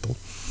on people.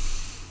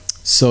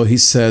 So he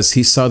says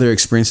he saw their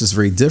experiences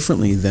very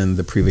differently than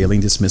the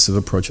prevailing dismissive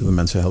approach of the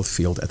mental health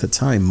field at the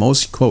time.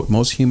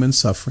 Most human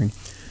suffering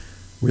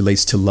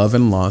relates to love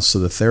and loss, so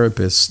the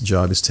therapist's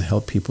job is to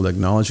help people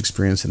acknowledge,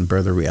 experience, and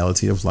bear the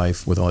reality of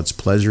life with all its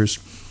pleasures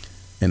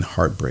and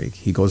heartbreak.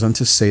 He goes on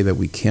to say that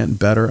we can't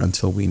better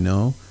until we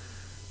know.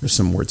 There's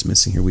some words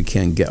missing here. We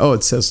can't get. Oh,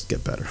 it says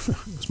get better.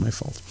 It was my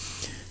fault.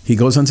 He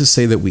goes on to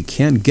say that we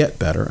can't get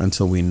better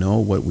until we know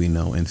what we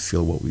know and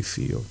feel what we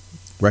feel,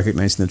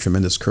 recognizing the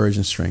tremendous courage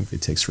and strength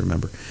it takes to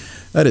remember.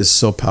 That is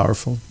so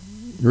powerful.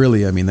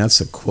 Really, I mean, that's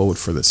a quote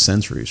for the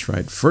centuries,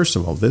 right? First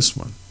of all, this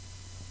one.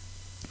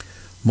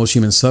 Most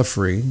human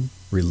suffering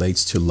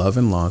relates to love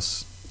and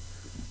loss.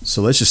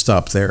 So let's just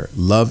stop there.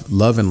 Love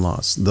and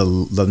loss.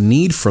 The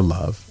need for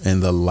love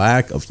and the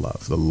lack of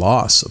love, the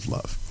loss of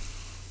love.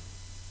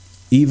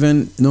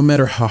 Even no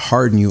matter how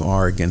hardened you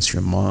are against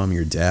your mom,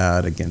 your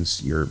dad,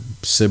 against your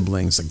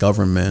siblings, the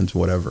government,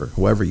 whatever,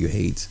 whoever you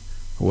hate,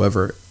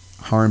 whoever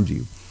harmed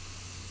you,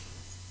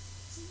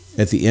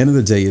 at the end of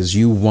the day is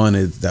you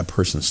wanted that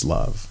person's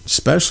love,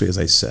 especially, as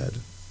I said,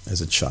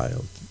 as a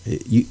child.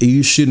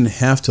 You shouldn't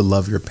have to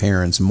love your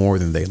parents more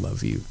than they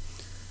love you.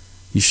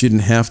 You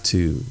shouldn't have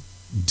to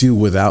do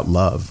without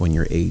love when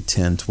you're 8,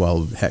 10,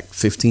 12, heck,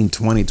 15,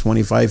 20,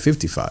 25,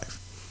 55.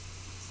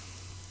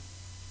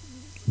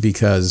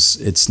 Because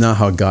it's not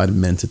how God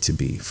meant it to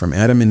be. From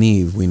Adam and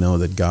Eve, we know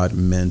that God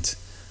meant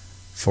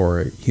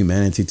for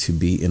humanity to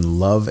be in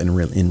love and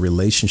in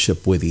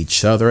relationship with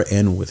each other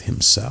and with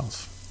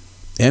himself.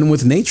 And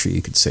with nature,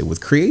 you could say,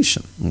 with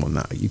creation. Well,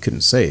 no, you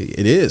couldn't say.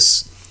 It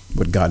is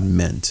what God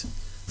meant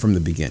from the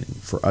beginning,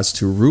 for us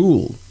to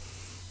rule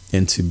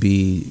and to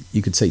be,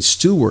 you could say,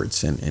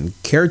 stewards and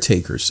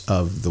caretakers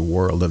of the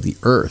world, of the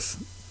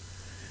earth.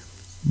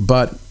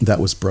 But that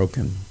was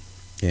broken.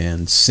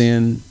 And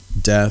sin,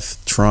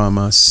 death,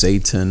 trauma,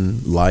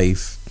 Satan,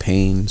 life,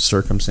 pain,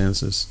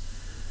 circumstances,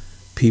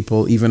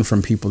 people, even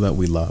from people that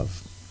we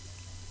love,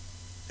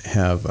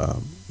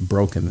 have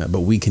broken that.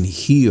 But we can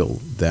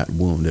heal that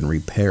wound and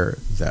repair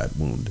that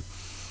wound.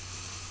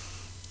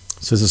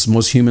 So this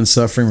most human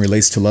suffering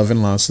relates to love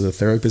and loss, so the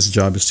therapist's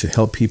job is to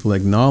help people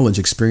acknowledge,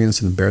 experience,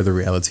 and bear the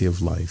reality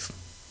of life.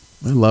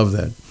 I love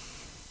that.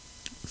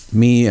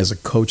 Me as a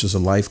coach, as a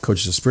life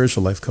coach, as a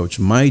spiritual life coach,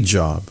 my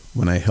job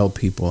when I help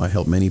people, I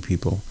help many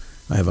people.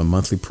 I have a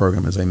monthly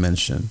program, as I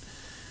mentioned.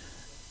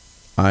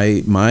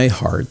 My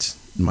heart,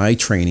 my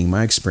training,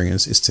 my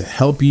experience is to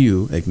help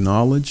you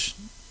acknowledge,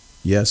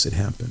 yes, it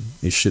happened.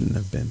 It shouldn't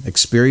have been.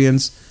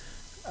 Experience,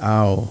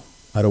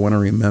 I don't want to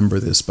remember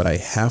this, but I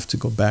have to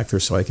go back there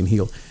so I can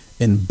heal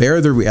and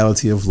bear the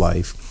reality of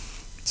life.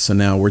 So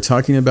now we're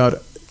talking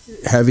about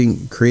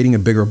creating a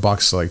bigger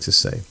box, I like to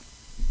say,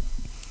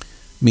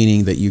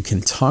 meaning that you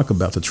can talk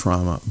about the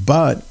trauma,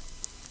 but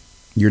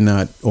you're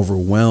not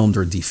overwhelmed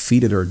or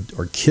defeated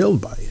or killed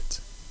by it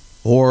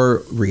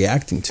or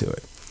reacting to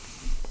it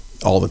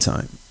all the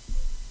time.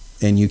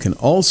 And you can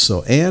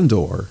also,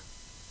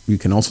 you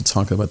can also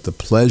talk about the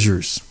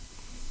pleasures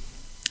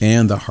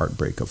and the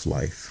heartbreak of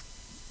life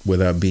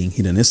without being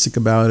hedonistic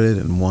about it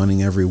and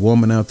wanting every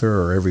woman out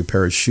there or every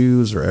pair of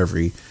shoes or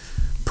every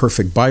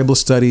perfect Bible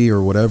study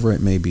or whatever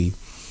it may be.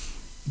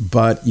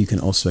 But you can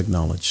also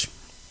acknowledge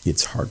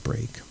its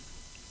heartbreak.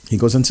 He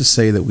goes on to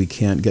say that we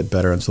can't get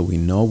better until we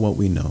know what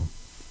we know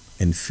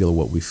and feel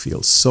what we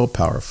feel. So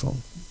powerful.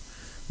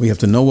 We have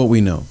to know what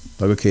we know.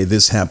 Like, okay,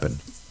 this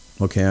happened.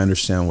 Okay, I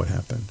understand what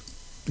happened.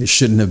 It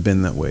shouldn't have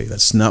been that way.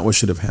 That's not what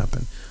should have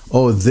happened.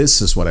 Oh,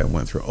 this is what I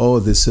went through. Oh,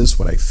 this is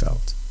what I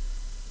felt.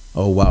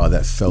 Oh, wow,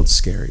 that felt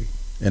scary.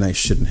 And I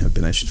shouldn't have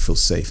been. I should feel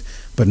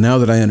safe. But now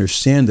that I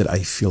understand it, I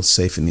feel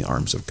safe in the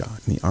arms of God,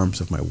 in the arms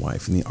of my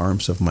wife, in the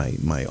arms of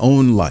my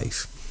own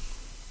life.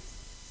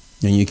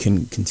 And you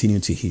can continue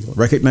to heal,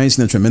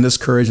 recognizing the tremendous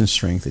courage and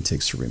strength it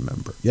takes to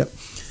remember. Yep.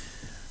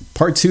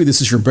 Part 2,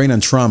 this is your brain on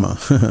trauma,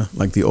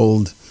 like the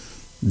old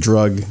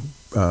drug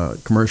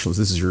commercials.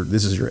 This is your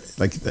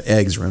like the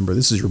eggs, remember?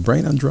 This is your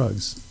brain on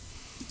drugs.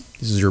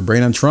 This is your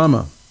brain on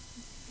trauma.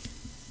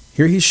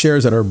 Here he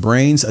shares that our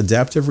brain's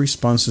adaptive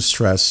response to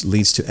stress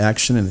leads to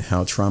action and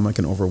how trauma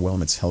can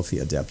overwhelm its healthy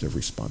adaptive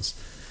response.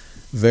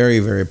 Very,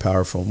 very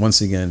powerful.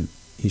 Once again,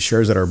 he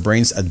shares that our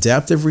brain's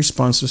adaptive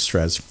response to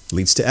stress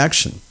leads to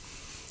action.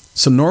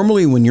 So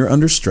normally when you're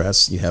under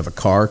stress, you have a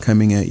car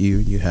coming at you,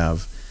 you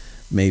have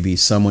maybe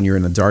someone, you're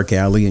in a dark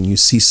alley and you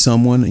see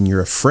someone and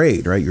you're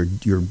afraid, right?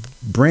 Your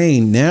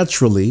brain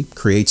naturally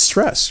creates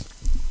stress.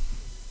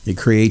 It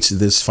creates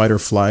this fight or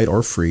flight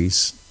or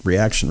freeze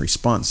reaction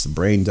response. The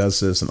brain does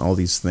this, and all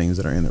these things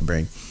that are in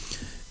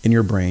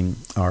your brain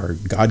are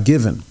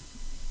God-given.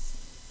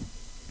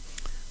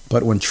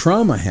 But when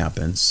trauma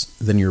happens,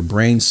 then your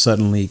brain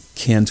suddenly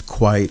can't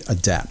quite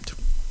adapt.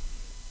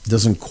 It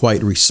doesn't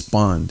quite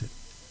respond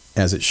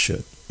as it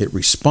should. It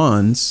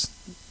responds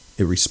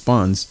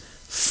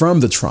from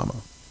the trauma.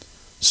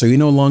 So you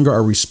no longer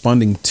are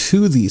responding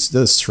to the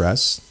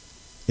stress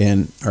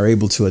and are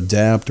able to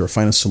adapt or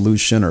find a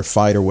solution or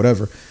fight or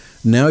whatever.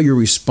 Now you're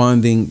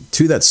responding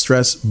to that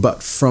stress,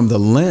 but from the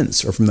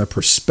lens or from the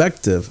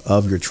perspective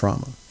of your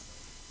trauma.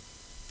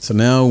 So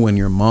now when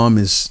your mom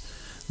is,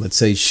 let's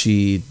say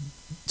she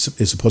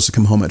is supposed to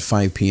come home at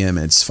 5 p.m.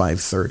 and it's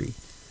 5:30.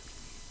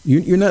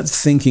 You're not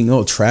thinking,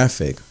 oh,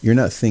 traffic. You're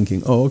not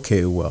thinking, oh,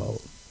 okay,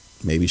 well,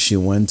 maybe she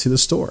went to the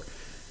store.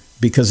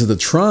 Because of the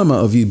trauma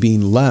of you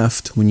being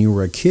left when you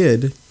were a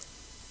kid,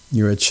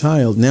 you're a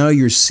child, now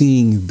you're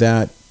seeing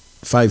that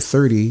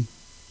 5:30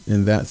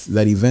 and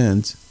that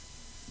event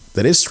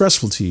that is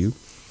stressful to you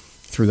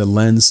through the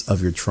lens of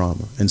your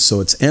trauma. And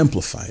so it's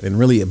amplified, and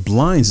really it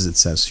blinds, as it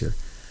says here.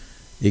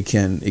 It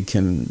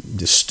can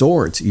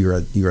distort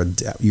your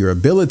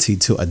ability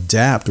to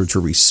adapt or to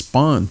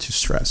respond to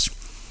stress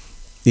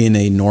in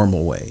a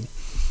normal way.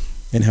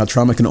 And how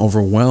trauma can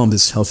overwhelm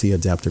this healthy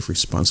adaptive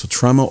response. So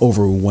trauma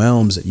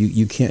overwhelms it.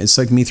 You can't. It's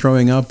like me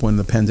throwing up when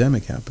the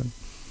pandemic happened.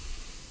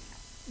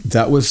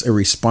 That was a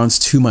response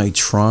to my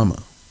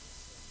trauma.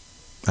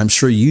 I'm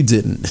sure you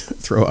didn't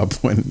throw up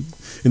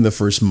in the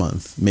first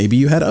month. Maybe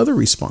you had other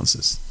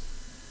responses,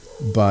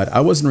 but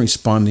I wasn't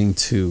responding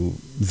to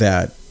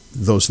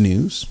those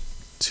news,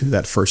 to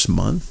that first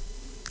month.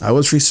 I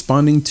was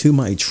responding to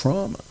my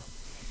trauma,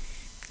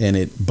 and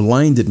it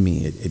blinded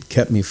me. It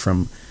kept me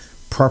from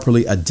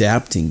properly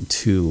adapting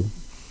to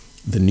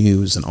the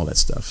news and all that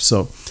stuff.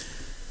 So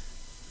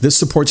this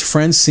supports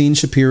Francine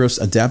Shapiro's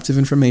adaptive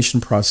information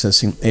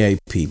processing,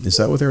 AIP. Is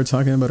that what they were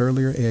talking about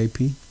earlier,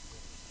 AIP?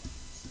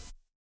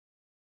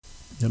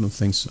 I don't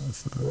think so.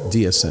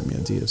 DSM, yeah,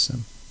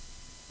 DSM.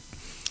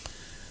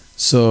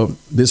 So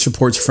this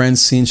supports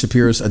Francine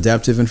Shapiro's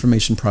adaptive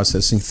information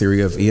processing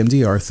theory of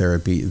EMDR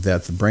therapy,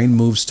 that the brain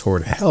moves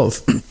toward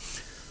health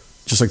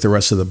just like the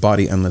rest of the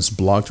body unless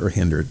blocked or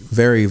hindered.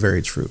 Very,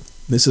 very true.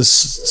 This is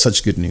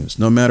such good news.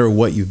 No matter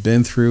what you've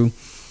been through,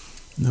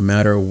 no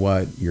matter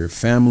what your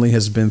family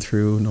has been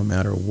through, no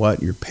matter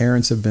what your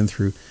parents have been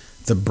through,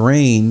 the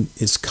brain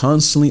is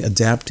constantly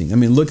adapting. I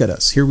mean, look at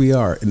us. Here we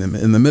are in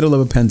the middle of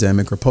a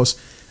pandemic or post,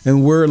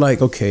 and we're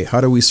like, okay,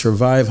 how do we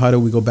survive? How do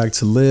we go back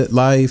to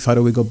life? How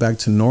do we go back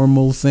to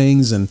normal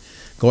things and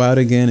go out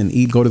again and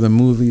eat, go to the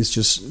movies,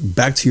 just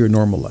back to your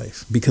normal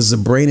life? Because the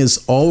brain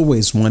is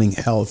always wanting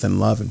health and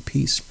love and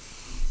peace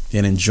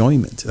and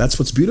enjoyment. That's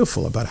what's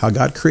beautiful about how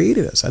God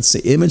created us. That's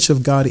the image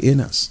of God in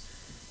us.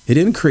 He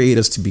didn't create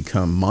us to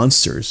become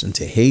monsters and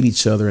to hate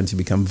each other and to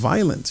become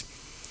violent.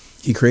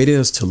 He created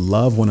us to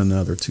love one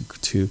another,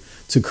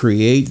 to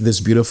create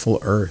this beautiful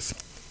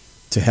earth,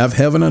 to have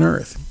heaven on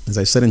earth. As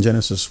I said in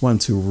Genesis 1,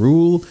 to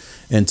rule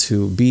and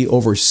to be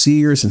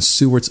overseers and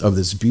stewards of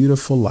this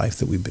beautiful life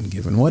that we've been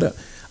given.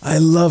 I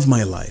love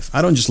my life.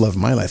 I don't just love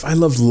my life. I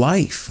love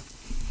life.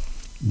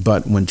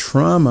 But when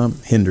trauma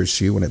hinders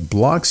you, when it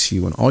blocks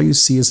you, and all you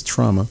see is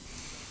trauma,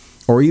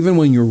 or even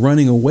when you're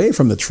running away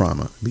from the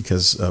trauma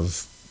because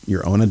of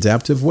your own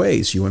adaptive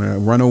ways, you want to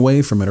run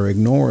away from it or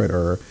ignore it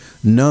or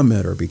numb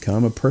it or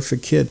become a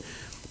perfect kid,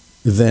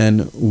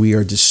 then we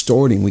are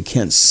distorting. We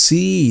can't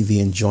see the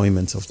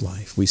enjoyment of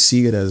life. We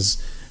see it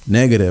as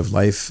negative.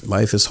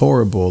 Life is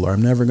horrible, or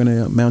I'm never going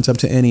to mount up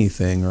to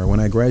anything, or when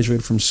I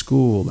graduate from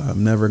school,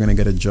 I'm never going to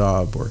get a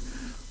job, or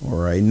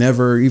I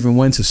never even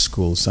went to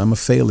school, so I'm a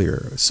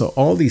failure. So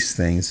all these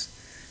things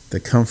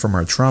that come from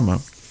our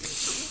trauma,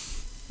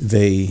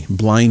 they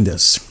blind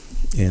us.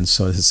 And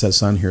so it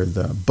says on here,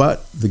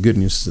 but the good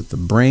news is that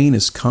the brain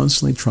is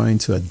constantly trying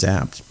to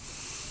adapt.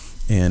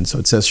 And so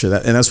it says here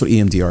that, and that's what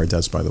EMDR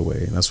does, by the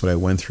way, and that's what I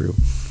went through,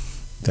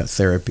 that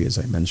therapy, as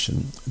I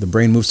mentioned. The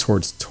brain moves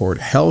toward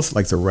health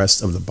like the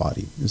rest of the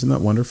body. Isn't that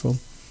wonderful?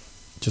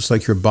 Just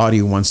like your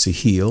body wants to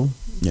heal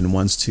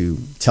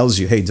and tells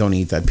you, hey, don't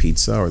eat that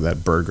pizza or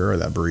that burger or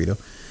that burrito,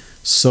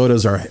 so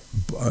does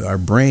our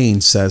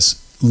brain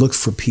says, look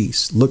for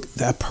peace. Look,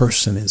 that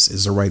person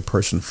is the right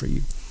person for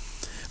you.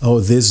 Oh,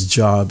 this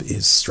job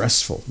is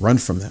stressful. Run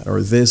from that.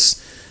 Or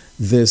this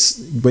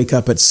wake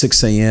up at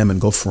 6 a.m. and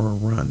go for a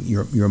run.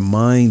 Your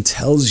mind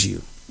tells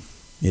you.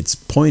 It's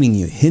pointing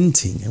you,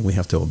 hinting, and we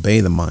have to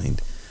obey the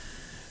mind,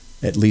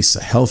 at least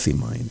a healthy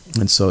mind.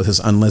 And so it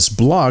says, unless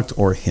blocked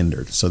or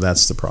hindered. So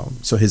that's the problem.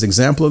 So his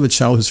example of a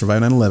child who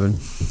survived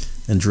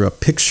 9/11 and drew a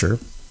picture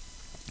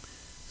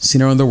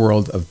seen around the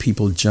world of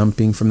people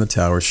jumping from the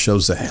tower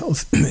shows the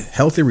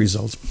healthy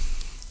result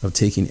of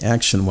taking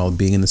action while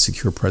being in the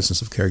secure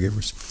presence of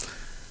caregivers.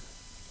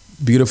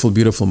 Beautiful,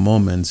 beautiful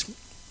moment.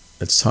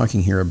 It's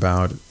talking here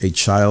about a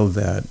child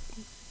that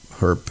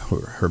her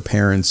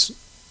parents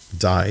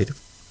died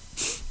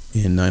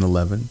in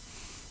 9/11,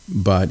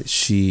 but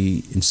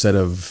she, instead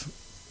of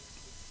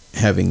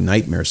having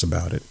nightmares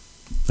about it,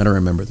 I don't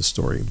remember the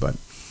story, but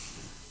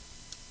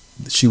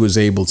she was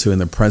able to, in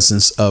the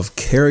presence of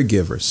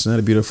caregivers, isn't that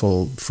a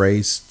beautiful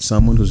phrase?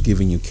 Someone who's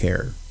giving you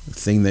care, a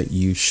thing that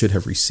you should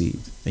have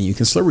received, and you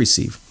can still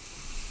receive.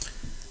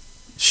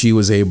 She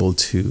was able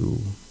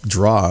to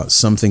draw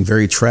something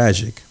very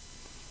tragic,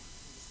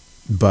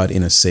 but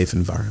in a safe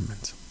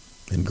environment,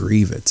 and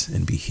grieve it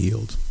and be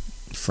healed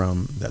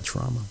from that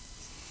trauma.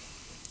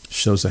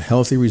 Shows a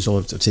healthy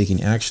result of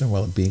taking action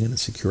while being in the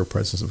secure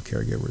presence of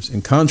caregivers.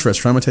 In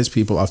contrast, traumatized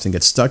people often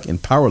get stuck in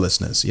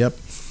powerlessness. Yep,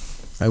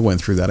 I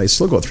went through that. I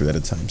still go through that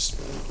at times.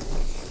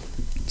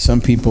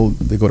 Some people,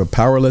 they go to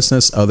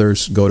powerlessness.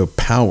 Others go to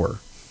power,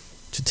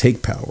 to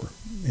take power,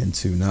 and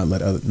to not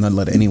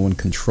let anyone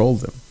control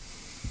them.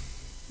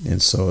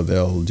 And so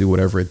they'll do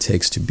whatever it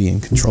takes to be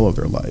in control of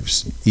their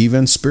lives.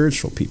 Even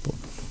spiritual people,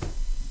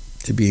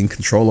 to be in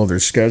control of their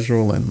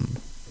schedule and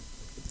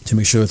to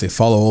make sure that they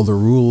follow all the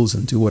rules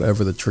and do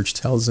whatever the church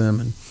tells them.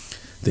 And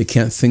they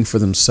can't think for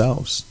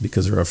themselves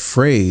because they're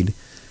afraid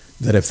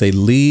that if they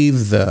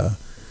leave the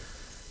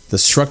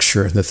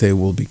structure, that they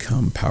will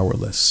become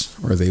powerless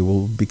or they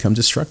will become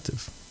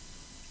destructive.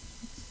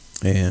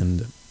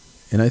 And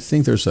I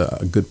think there's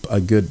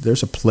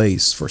there's a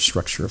place for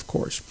structure, of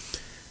course.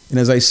 And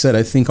as I said,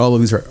 I think all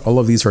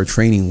of these are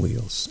training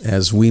wheels.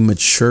 As we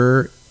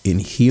mature in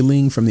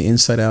healing from the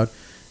inside out,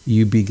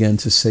 you begin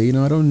to say,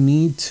 I don't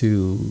need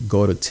to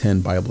go to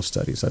 10 Bible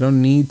studies. I don't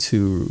need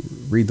to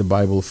read the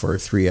Bible for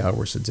 3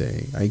 hours a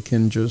day. I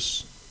can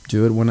just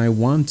do it when I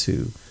want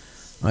to.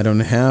 I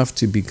don't have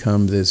to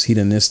become this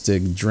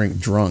hedonistic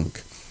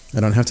drunk. I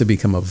don't have to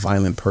become a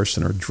violent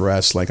person or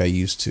dress like I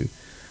used to.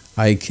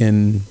 I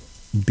can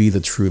be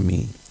the true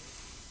me.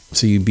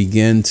 So you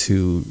begin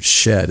to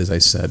shed, as I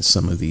said,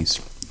 some of these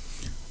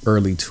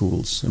early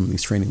tools, some of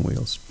these training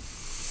wheels.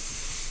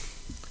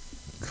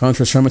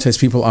 Contrast, traumatized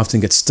people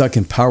often get stuck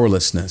in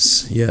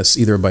powerlessness. Yes,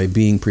 either by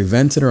being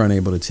prevented or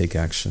unable to take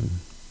action.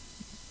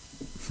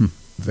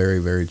 Very,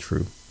 very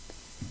true.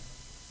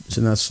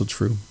 Isn't that so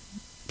true?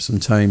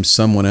 Sometimes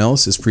someone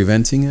else is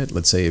preventing it.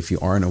 Let's say if you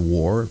are in a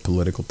war, a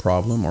political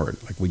problem, or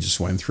like we just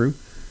went through,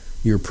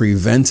 you're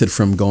prevented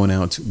from going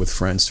out with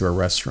friends to a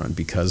restaurant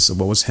because of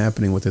what was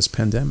happening with this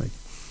pandemic.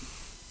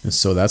 And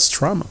so that's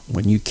trauma.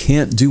 When you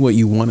can't do what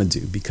you want to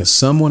do because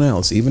someone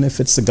else, even if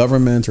it's the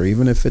government or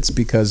even if it's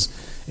because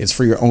it's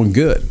for your own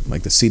good,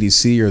 like the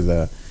CDC or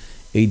the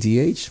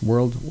ADH,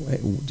 World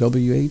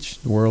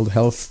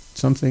Health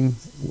something,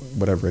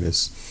 whatever it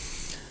is.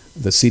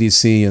 The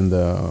CDC and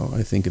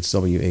I think it's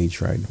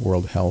WH, right?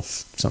 World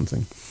Health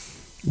something.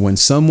 When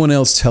someone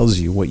else tells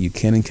you what you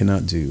can and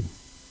cannot do,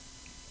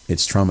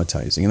 it's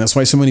traumatizing. And that's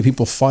why so many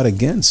people fought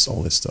against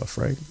all this stuff,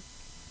 right?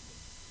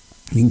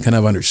 You can kind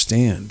of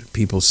understand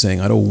people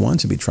saying, I don't want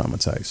to be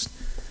traumatized.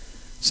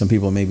 Some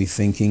people may be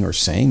thinking or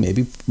saying,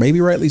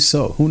 maybe rightly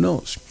so, who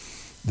knows,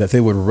 that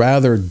they would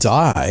rather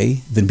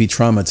die than be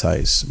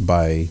traumatized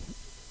by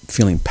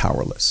feeling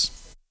powerless.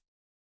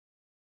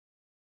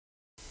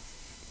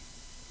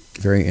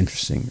 Very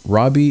interesting.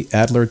 Robbie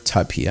Adler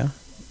Tapia,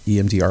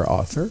 EMDR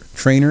author,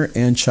 trainer,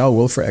 and child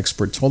welfare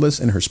expert, told us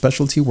in her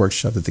specialty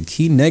workshop that the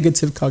key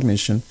negative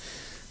cognition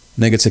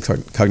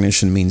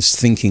means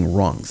thinking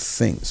wrong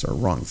things or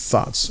wrong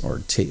thoughts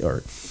or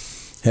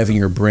having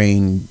your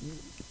brain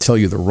tell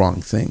you the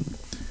wrong thing.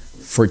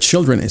 For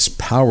children is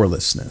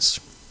powerlessness.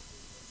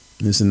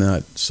 Isn't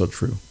that so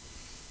true?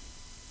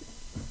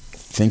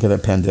 Think of the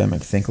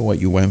pandemic. Think of what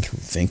you went through.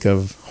 Think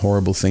of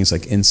horrible things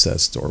like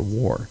incest or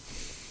war.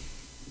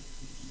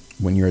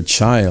 When you're a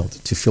child,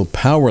 to feel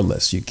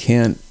powerless, you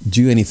can't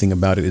do anything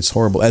about it. It's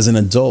horrible. As an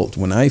adult,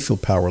 when I feel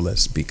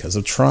powerless because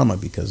of trauma,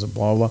 because of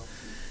blah, blah,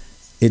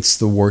 it's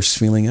the worst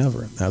feeling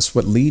ever. That's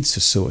what leads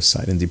to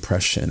suicide and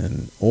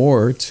depression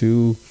or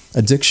to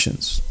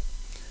addictions,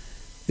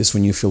 is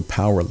when you feel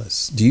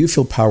powerless. Do you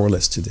feel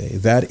powerless today?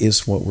 That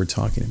is what we're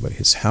talking about.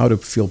 It's how to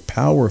feel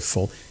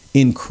powerful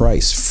in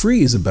Christ.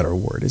 Free is a better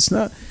word. It's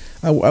not,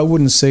 I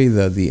wouldn't say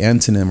that the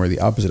antonym or the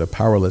opposite of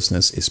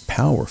powerlessness is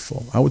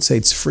powerful. I would say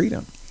it's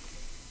freedom.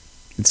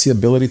 It's the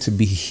ability to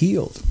be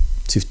healed,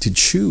 to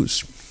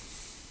choose.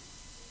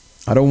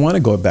 I don't want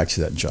to go back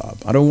to that job.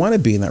 I don't want to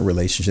be in that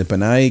relationship,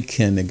 and I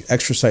can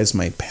exercise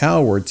my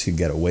power to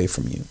get away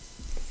from you,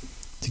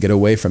 to get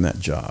away from that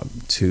job,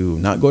 to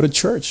not go to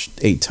church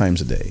 8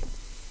 times a day,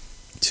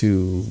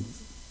 to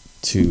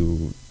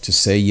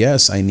say,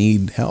 yes, I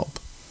need help,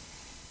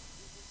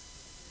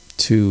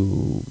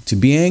 to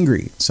be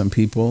angry. Some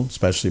people,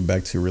 especially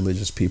back to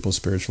religious people,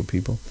 spiritual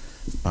people,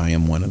 I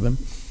am one of them,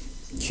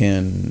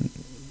 can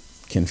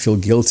feel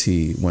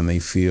guilty when they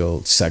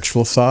feel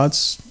sexual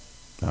thoughts,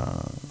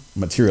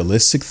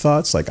 materialistic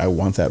thoughts, like I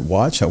want that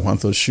watch, I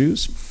want those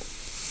shoes,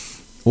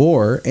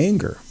 or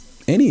anger,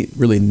 any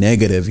really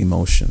negative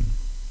emotion.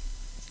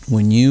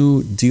 When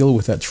you deal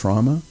with that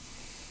trauma,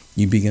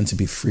 you begin to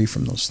be free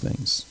from those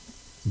things.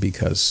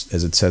 Because,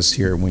 as it says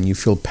here, when you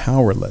feel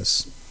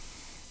powerless,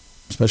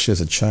 especially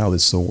as a child,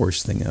 it's the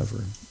worst thing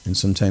ever. And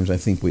sometimes I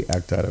think we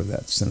act out of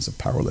that sense of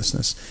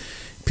powerlessness.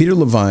 Peter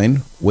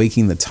Levine,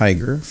 Waking the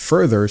Tiger,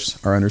 furthers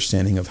our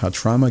understanding of how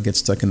trauma gets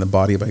stuck in the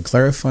body by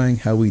clarifying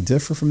how we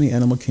differ from the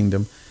animal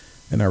kingdom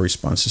in our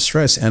response to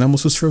stress.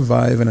 Animals who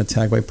survive an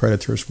attack by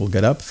predators will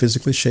get up,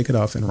 physically shake it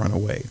off, and run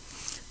away.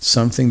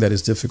 Something that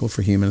is difficult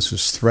for humans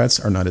whose threats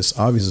are not as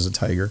obvious as a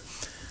tiger,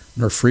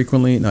 nor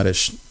frequently not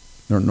as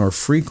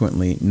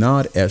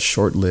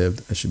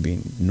short-lived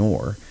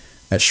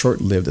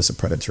as a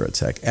predator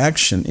attack.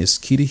 Action is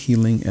key to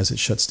healing as it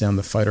shuts down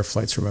the fight or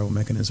flight survival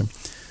mechanism,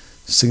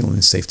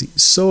 signaling safety.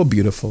 So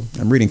beautiful.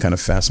 I'm reading kind of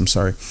fast, I'm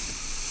sorry.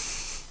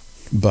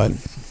 But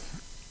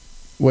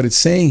what it's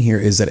saying here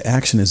is that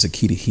action is the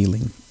key to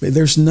healing.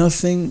 There's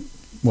nothing,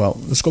 well,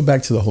 let's go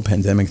back to the whole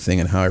pandemic thing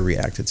and how I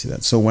reacted to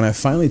that. So when I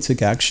finally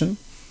took action,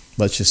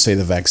 let's just say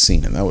the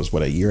vaccine, and that was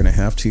what, a year and a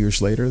half, 2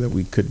 years later that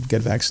we could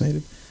get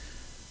vaccinated.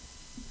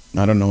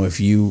 I don't know if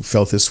you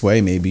felt this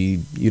way.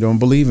 Maybe you don't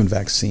believe in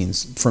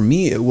vaccines. For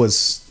me, it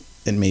was,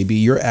 and maybe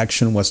your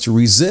action was to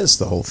resist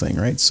the whole thing,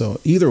 right? So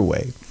either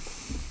way,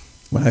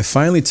 when I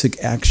finally took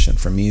action,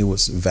 for me, it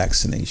was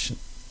vaccination.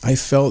 I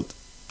felt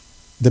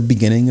the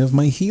beginning of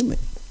my healing,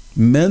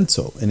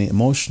 mental and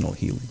emotional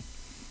healing.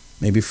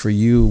 Maybe for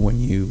you, when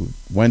you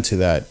went to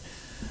that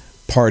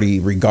party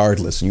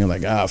regardless, and you're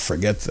like,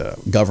 forget the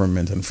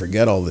government and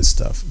forget all this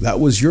stuff. That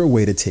was your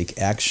way to take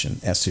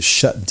action, as to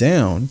shut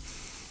down.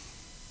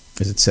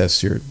 As it says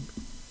here,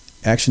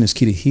 action is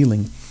key to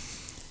healing.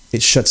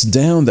 It shuts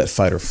down that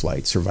fight or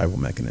flight survival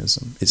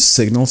mechanism. It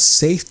signals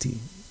safety.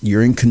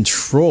 You're in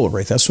control,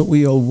 right? That's what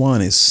we all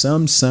want, is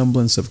some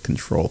semblance of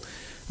control.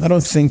 I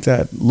don't think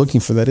that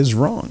looking for that is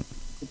wrong.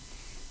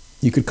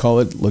 You could call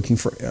it looking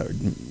for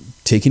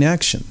taking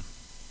action.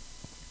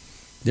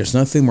 There's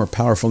nothing more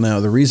powerful. Now,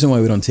 the reason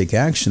why we don't take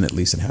action, at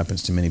least it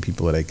happens to many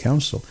people that I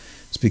counsel,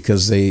 is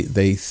because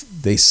they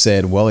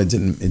said, well, it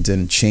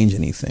didn't change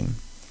anything.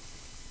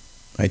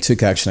 I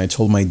took action. I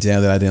told my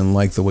dad that I didn't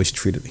like the way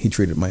he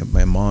treated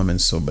my mom,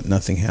 but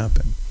nothing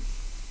happened.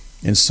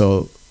 And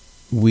so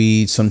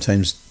we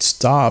sometimes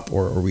stop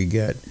or we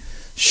get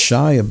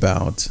shy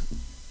about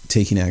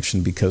taking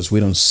action because we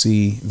don't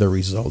see the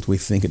result. We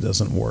think it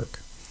doesn't work.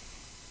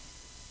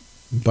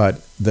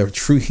 But the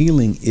true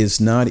healing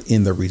is not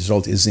in the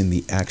result, is in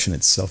the action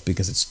itself,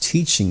 because it's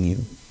teaching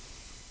you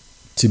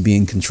to be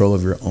in control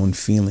of your own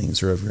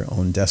feelings or of your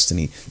own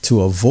destiny,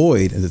 to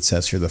avoid, as it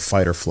says here, the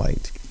fight or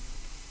flight.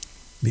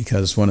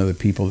 Because one of the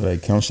people that I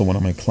counsel, one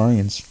of my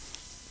clients,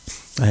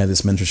 I had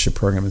this mentorship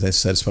program, as I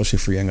said, especially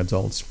for young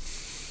adults,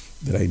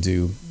 that I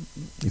do.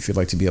 If you'd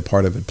like to be a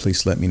part of it,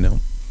 please let me know.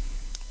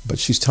 But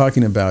she's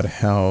talking about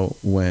how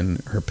when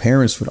her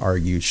parents would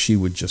argue, she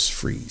would just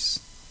freeze.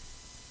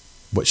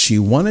 What she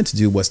wanted to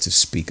do was to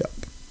speak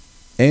up.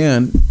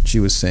 And she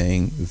was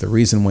saying the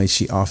reason why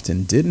she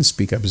often didn't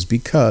speak up is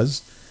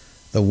because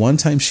the one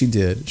time she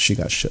did, she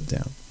got shut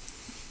down.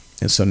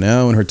 And so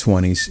now in her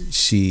 20s,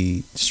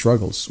 she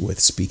struggles with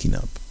speaking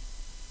up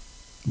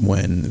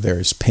when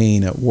there's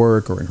pain at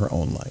work or in her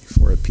own life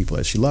or with people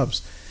that she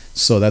loves.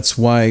 So that's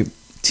why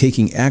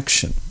taking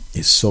action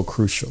is so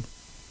crucial.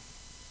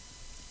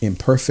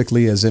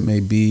 Imperfectly as it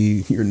may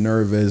be, you're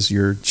nervous,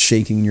 you're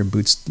shaking in your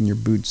boots,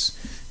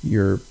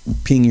 you're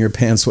peeing your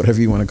pants,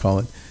 whatever you want to call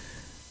it.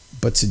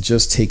 But to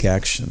just take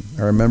action.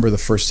 I remember the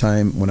first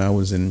time when I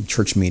was in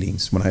church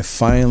meetings, when I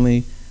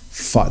finally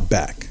fought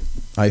back,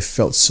 I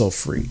felt so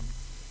free.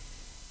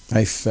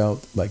 I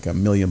felt like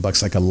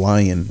 $1,000,000, like a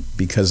lion,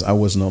 because I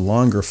was no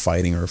longer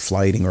fighting or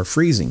flighting or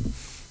freezing.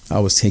 I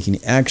was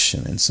taking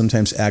action, and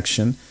sometimes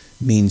action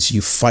means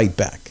you fight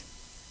back.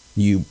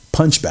 You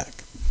punch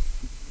back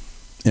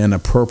in an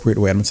appropriate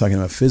way. I'm not talking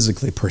about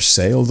physically per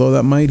se, although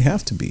that might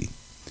have to be.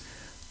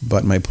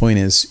 But my point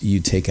is, you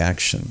take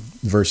action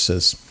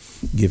versus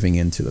giving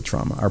in to the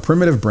trauma. Our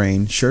primitive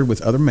brain, shared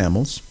with other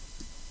mammals,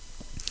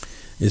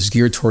 is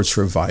geared towards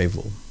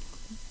survival.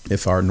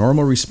 If our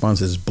normal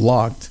response is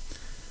blocked,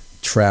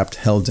 trapped,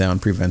 held down,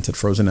 prevented,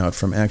 frozen out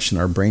from action,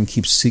 our brain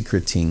keeps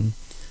secreting,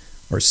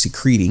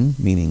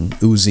 meaning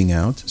oozing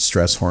out,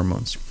 stress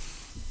hormones.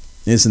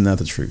 Isn't that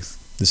the truth?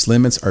 This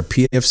limits our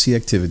PFC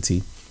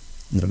activity.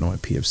 I don't know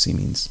what PFC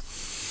means.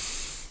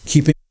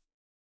 Keeping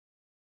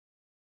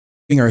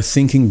our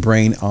thinking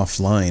brain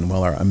offline,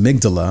 while our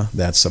amygdala,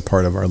 that's a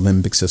part of our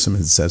limbic system,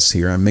 it says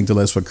here,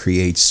 amygdala is what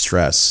creates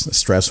stress, a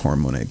stress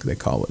hormone, they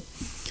call it.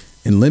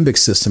 In limbic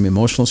system,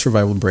 emotional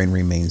survival brain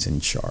remains in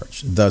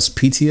charge. Thus,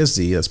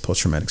 PTSD, that's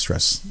post-traumatic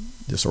stress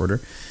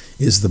disorder,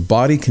 is the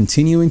body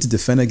continuing to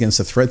defend against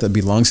a threat that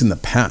belongs in the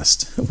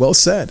past. Well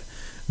said.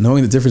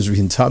 Knowing the difference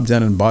between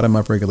top-down and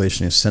bottom-up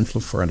regulation is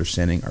central for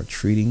understanding our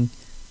treating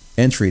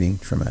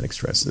traumatic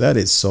stress. That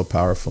is so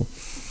powerful.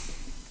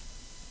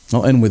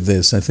 I'll end with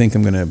this. I think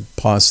I'm going to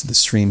pause the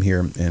stream here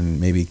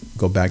and maybe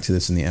go back to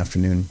this in the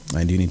afternoon.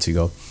 I do need to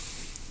go.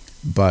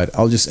 But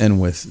I'll just end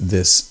with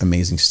this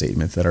amazing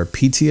statement that our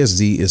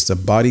PTSD is the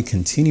body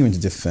continuing to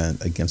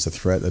defend against a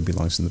threat that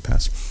belongs in the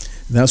past.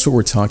 And that's what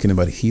we're talking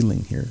about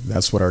healing here.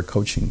 That's what our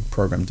coaching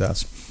program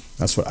does.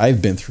 That's what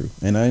I've been through.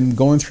 And I'm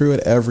going through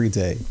it every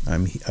day.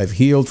 I've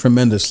healed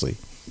tremendously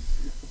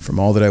from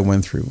all that I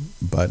went through.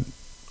 But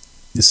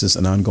this is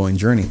an ongoing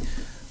journey.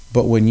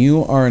 But when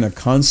you are in a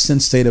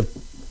constant state of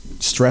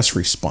stress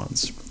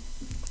response,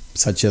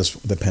 such as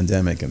the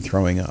pandemic and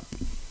throwing up,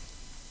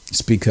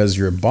 it's because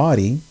your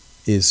body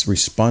is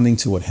responding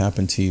to what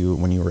happened to you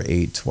when you were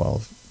 8,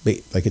 12,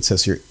 like it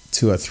says here,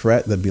 to a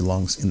threat that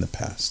belongs in the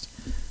past,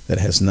 that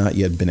has not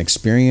yet been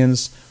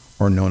experienced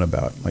or known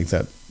about. Like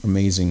that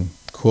amazing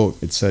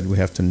quote, it said, we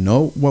have to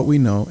know what we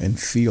know and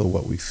feel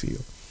what we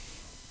feel.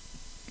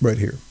 Right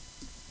here.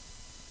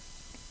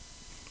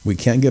 We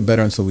can't get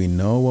better until we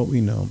know what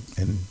we know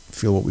and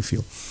feel what we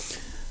feel.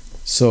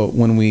 So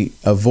when we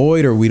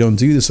avoid or we don't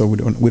do this or we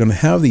don't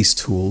have these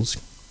tools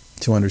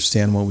to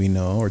understand what we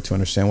know or to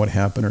understand what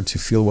happened or to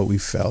feel what we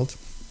felt,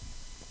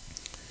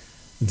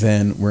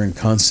 then we're in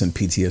constant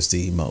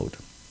PTSD mode.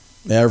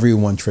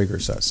 Everyone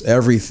triggers us,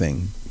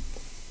 everything.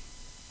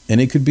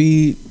 And it could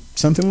be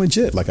something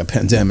legit like a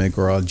pandemic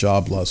or a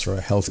job loss or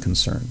a health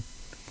concern.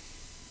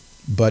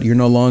 But you're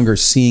no longer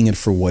seeing it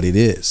for what it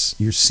is.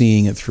 You're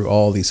seeing it through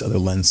all these other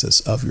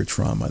lenses of your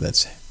trauma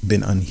that's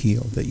been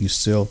unhealed, that you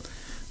still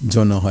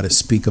don't know how to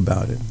speak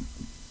about it,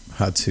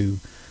 how to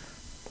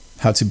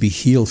be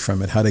healed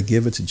from it, how to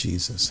give it to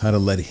Jesus, how to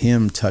let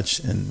him touch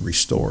and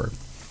restore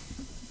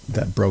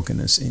that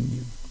brokenness in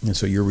you. And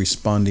so you're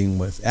responding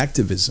with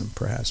activism,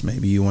 perhaps.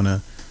 Maybe you want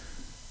to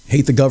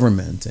hate the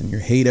government and you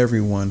hate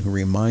everyone who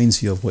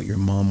reminds you of what your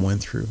mom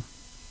went through.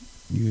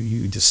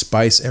 You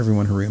despise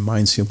everyone who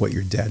reminds you of what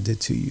your dad did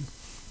to you.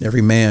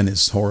 Every man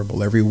is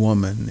horrible. Every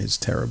woman is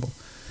terrible.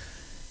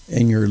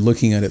 And you're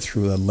looking at it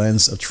through a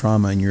lens of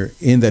trauma, and you're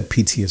in that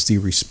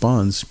PTSD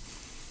response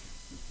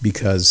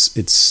because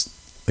it's,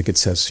 like it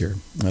says here,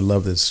 I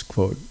love this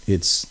quote,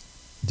 it's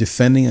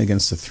defending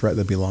against a threat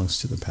that belongs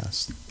to the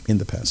past, in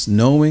the past.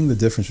 Knowing the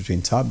difference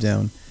between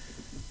top-down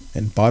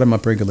and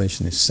bottom-up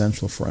regulation is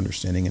essential for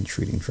understanding and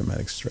treating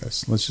traumatic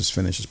stress. Let's just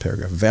finish this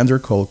paragraph. Van der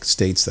Kolk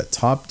states that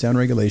top-down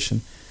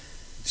regulation,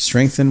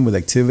 strengthened with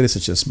activities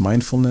such as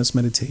mindfulness,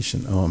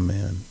 meditation, oh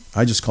man,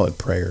 I just call it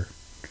prayer,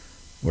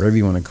 whatever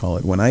you want to call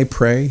it. When I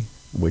pray,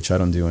 which I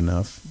don't do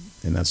enough,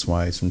 and that's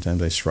why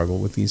sometimes I struggle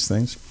with these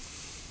things,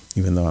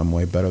 even though I'm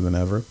way better than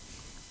ever.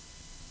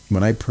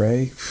 When I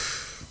pray,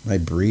 I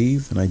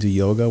breathe, and I do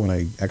yoga, when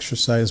I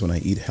exercise, when I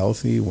eat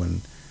healthy,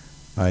 when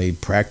I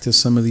practice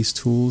some of these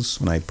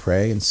tools, when I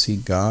pray and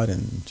seek God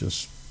and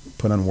just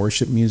put on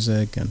worship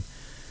music and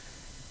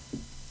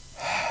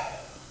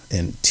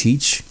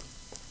teach,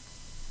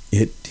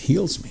 it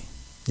heals me.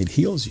 It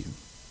heals you.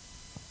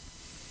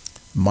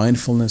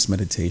 Mindfulness,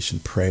 meditation,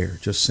 prayer,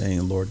 just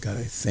saying, Lord God,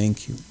 I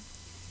thank you.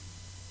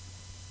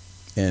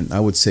 And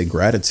I would say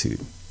gratitude.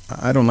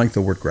 I don't like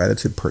the word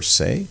gratitude per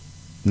se.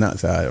 Not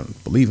that I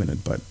don't believe in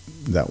it, but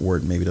that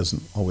word maybe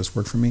doesn't always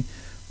work for me.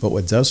 But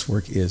what does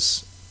work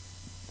is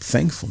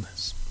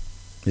thankfulness,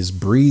 is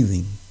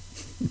breathing.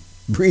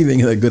 Breathing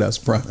is a good ass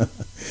prana.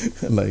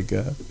 like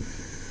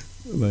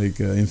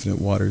Infinite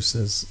Waters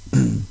says,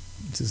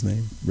 what's his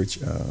name?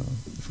 Rich, I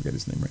forget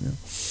his name right now.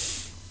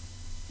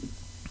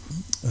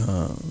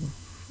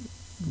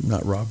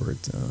 Not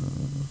Robert.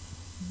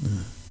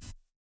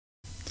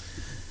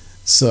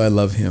 So I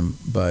love him.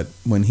 But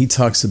when he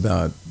talks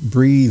about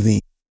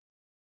breathing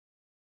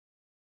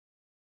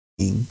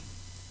in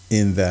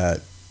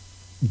that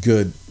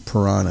good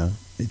prana,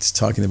 it's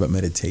talking about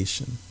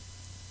meditation.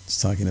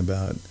 It's talking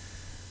about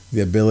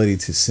the ability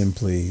to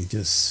simply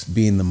just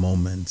be in the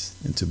moment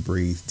and to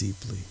breathe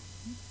deeply.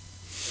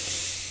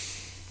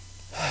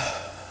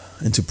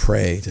 And to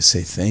pray, to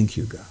say, thank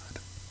you, God.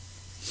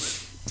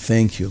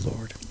 Thank you,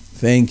 Lord.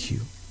 Thank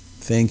you.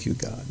 Thank you,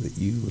 God, that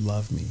you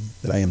love me,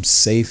 that I am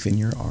safe in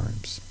your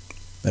arms,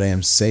 that I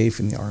am safe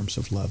in the arms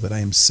of love, that I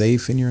am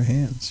safe in your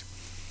hands.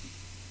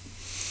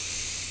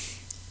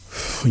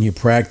 When you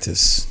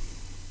practice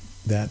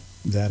that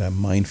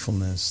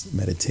mindfulness,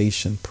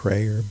 meditation,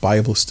 prayer,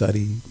 Bible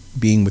study,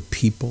 being with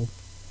people,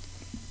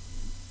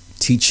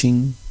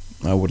 teaching,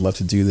 I would love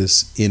to do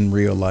this in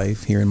real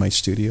life here in my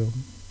studio,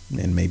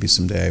 and maybe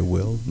someday I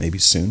will, maybe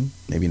soon,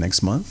 maybe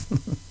next month.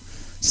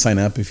 Sign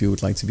up if you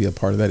would like to be a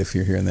part of that if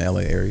you're here in the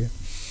LA area.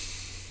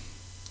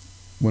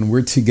 When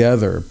we're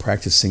together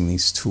practicing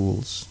these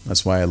tools,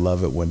 that's why I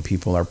love it when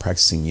people are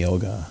practicing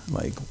yoga,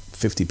 like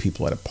 50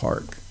 people at a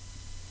park.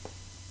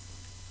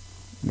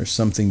 There's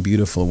something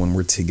beautiful when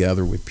we're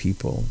together with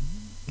people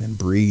and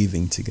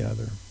breathing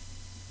together.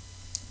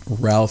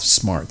 Ralph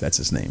Smart, that's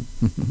his name.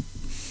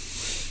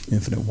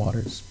 Infinite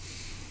Waters.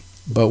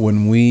 But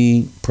when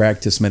we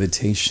practice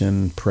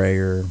meditation,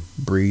 prayer,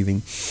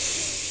 breathing,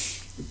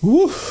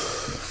 whoo,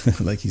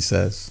 like he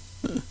says,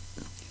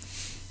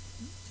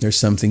 There's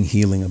something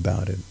healing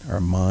about it. Our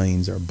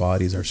minds, our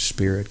bodies, our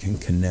spirit can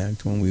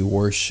connect when we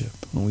worship,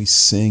 when we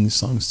sing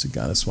songs to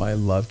God. That's why I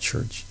love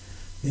church.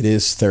 It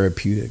is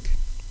therapeutic.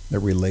 The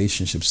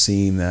relationship,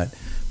 seeing that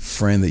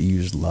friend that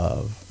you just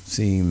love,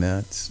 singing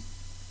that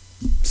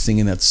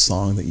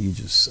song that you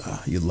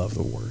just, you love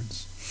the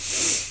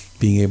words.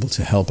 Being able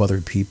to help other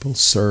people,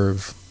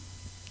 serve,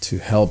 to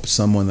help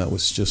someone that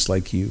was just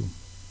like you,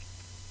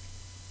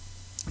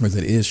 or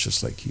that is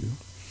just like you.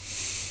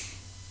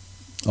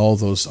 All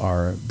those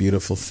are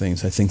beautiful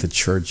things. I think the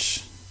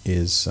church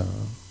is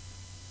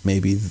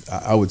maybe,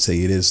 I would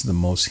say it is the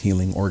most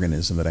healing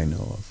organism that I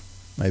know of.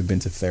 I've been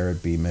to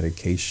therapy,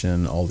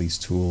 medication, all these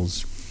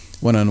tools,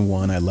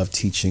 one-on-one. I love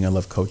teaching. I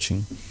love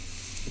coaching.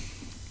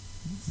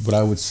 But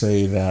I would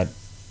say that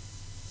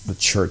the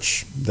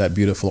church, that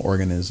beautiful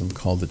organism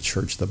called the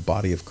church, the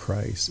body of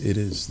Christ, it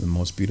is the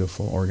most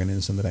beautiful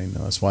organism that I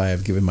know. That's why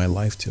I've given my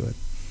life to it.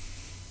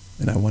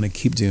 And I want to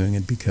keep doing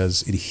it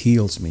because it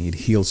heals me. It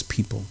heals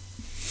people.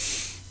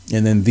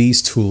 And then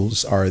these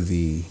tools are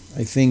the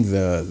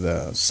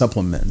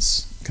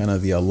supplements, kind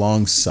of the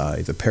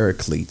alongside, the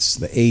paracletes,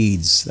 the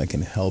aids that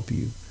can help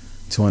you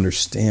to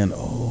understand,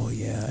 oh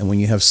yeah. And when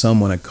you have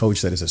someone, a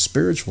coach that is a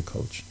spiritual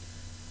coach,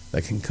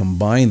 that can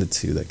combine the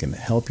two, that can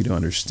help you to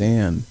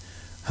understand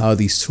how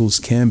these tools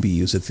can be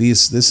used.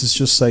 This is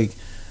just like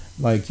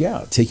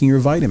taking your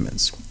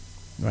vitamins,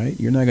 right?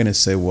 You're not going to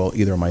say, well,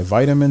 either my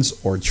vitamins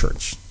or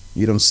church.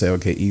 You don't say,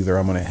 okay, either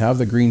I'm going to have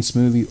the green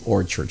smoothie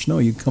or church. No,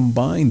 you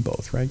combine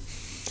both, right?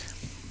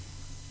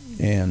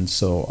 And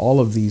so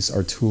all of these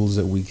are tools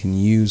that we can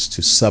use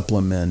to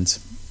supplement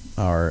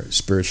our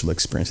spiritual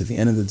experience. At the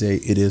end of the day,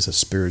 it is a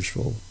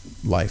spiritual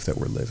life that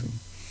we're living.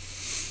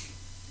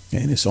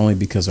 And it's only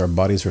because our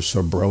bodies are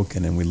so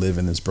broken and we live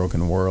in this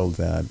broken world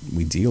that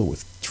we deal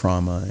with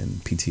trauma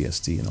and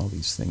PTSD and all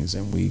these things.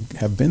 And we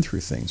have been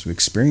through things. We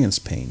experience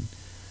pain.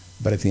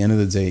 But at the end of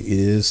the day, it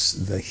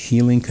is the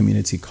healing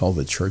community called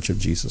the Church of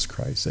Jesus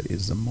Christ that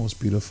is the most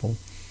beautiful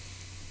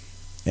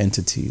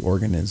entity,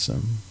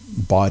 organism,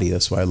 body.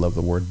 That's why I love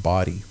the word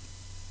body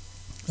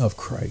of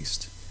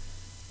Christ.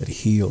 That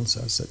heals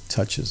us, that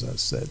touches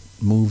us, that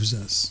moves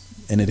us.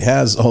 And it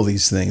has all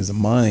these things. The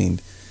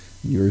mind,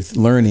 you're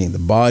learning, the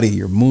body,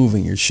 you're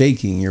moving, you're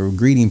shaking, you're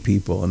greeting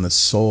people, and the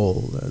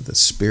soul, the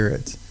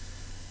spirit,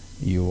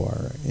 you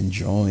are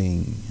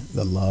enjoying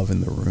the love in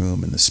the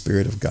room and the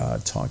Spirit of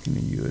God talking to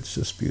you. It's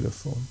just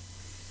beautiful.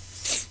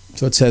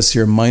 So it says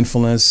here,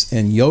 mindfulness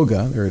and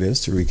yoga, there it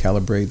is, to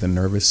recalibrate the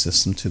nervous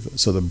system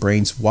so the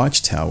brain's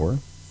watchtower,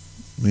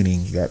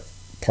 meaning that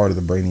part of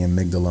the brain, the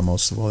amygdala,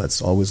 most of all,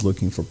 that's always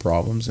looking for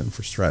problems and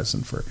for stress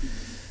and for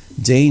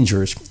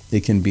dangers,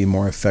 it can be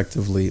more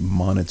effectively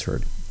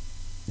monitored.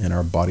 And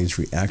our body's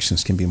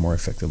reactions can be more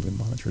effectively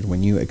monitored.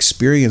 When you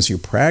experience, you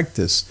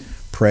practice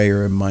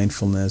prayer,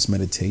 mindfulness,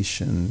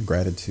 meditation,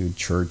 gratitude,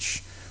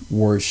 church,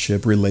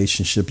 worship,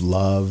 relationship,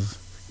 love,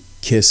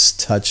 kiss,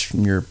 touch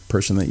from your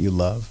person that you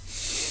love,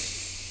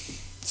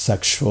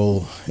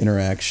 sexual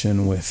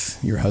interaction with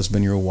your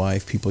husband, your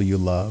wife, people you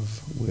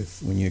love,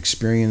 when you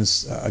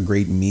experience a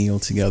great meal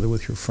together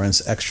with your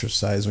friends,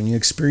 exercise, when you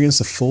experience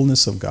the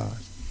fullness of God,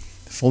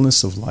 the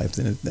fullness of life,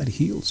 then that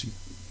heals you.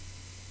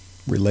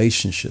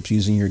 Relationships,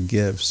 using your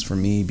gifts. For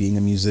me, being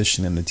a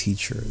musician and a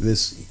teacher,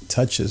 this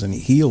touches and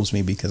heals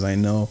me because I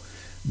know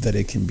that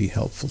it can be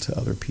helpful to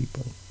other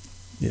people.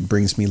 It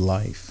brings me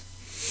life.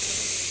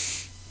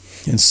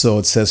 And so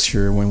it says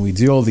here, when we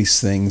do all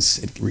these things,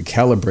 it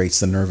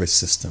recalibrates the nervous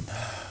system.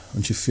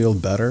 Don't you feel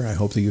better? I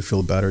hope that you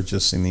feel better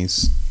just in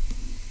these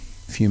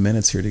few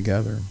minutes here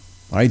together.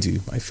 I do.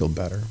 I feel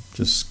better.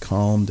 Just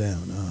calm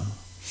down.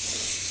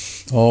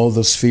 All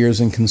those fears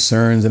and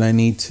concerns, and I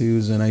need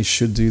tos, and I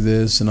should do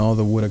this, and all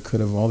the woulda,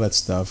 coulda, all that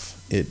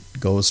stuff, it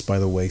goes by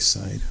the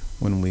wayside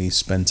when we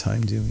spend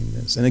time doing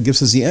this. And it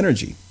gives us the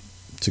energy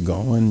to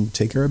go and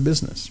take care of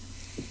business.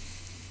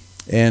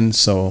 And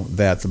so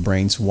that the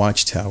brain's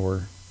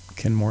watchtower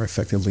can more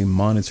effectively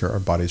monitor our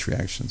body's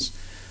reactions.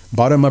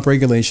 Bottom-up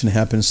regulation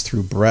happens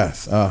through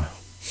breath.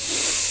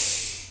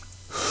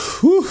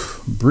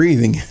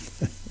 Breathing.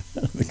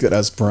 The good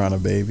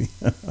Asperana, baby.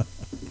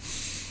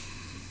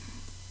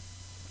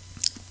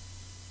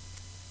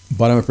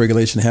 Bottom-up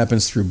regulation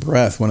happens through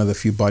breath, one of the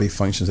few body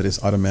functions that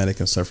is automatic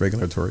and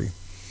self-regulatory.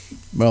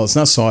 Well, it's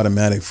not so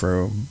automatic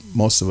for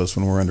most of us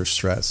when we're under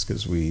stress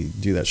because we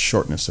do that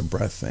shortness of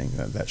breath thing,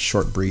 that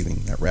short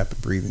breathing, that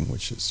rapid breathing,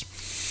 which is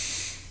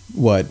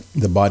what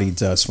the body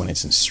does when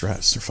it's in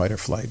stress or fight or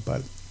flight.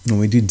 But when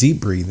we do deep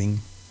breathing,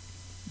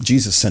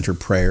 Jesus-centered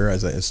prayer,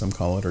 as some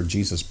call it, or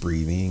Jesus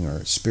breathing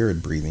or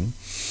spirit breathing,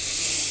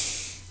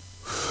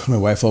 my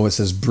wife always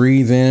says,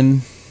 breathe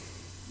in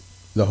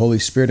the Holy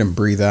Spirit and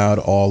breathe out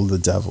all the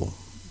devil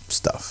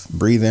stuff.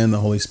 Breathe in the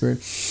Holy Spirit.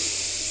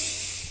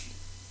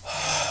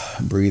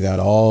 Breathe out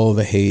all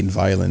the hate,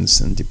 violence,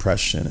 and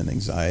depression and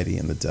anxiety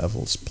and the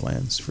devil's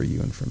plans for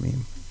you and for me.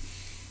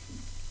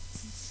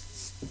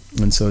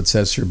 And so it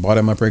says here,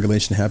 bottom-up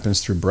regulation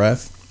happens through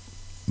breath,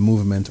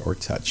 movement, or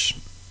touch.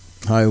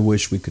 How I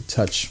wish we could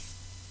touch.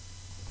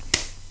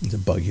 There's a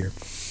bug here.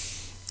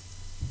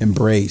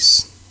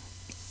 embrace.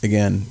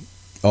 Again,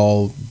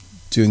 all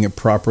doing it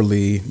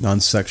properly,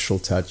 non-sexual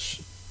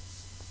touch,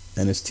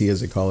 NST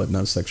as they call it,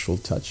 non-sexual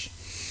touch.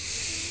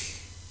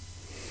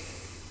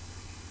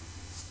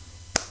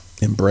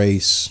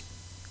 Embrace,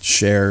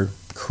 share,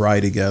 cry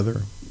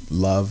together,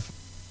 love.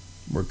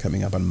 We're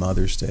coming up on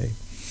Mother's Day.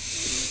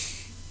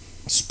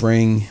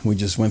 Spring, we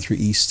just went through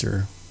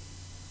Easter.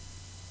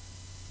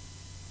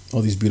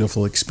 All these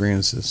beautiful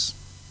experiences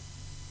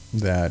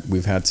that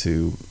we've had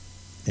to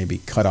maybe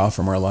cut off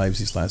from our lives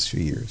these last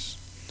few years.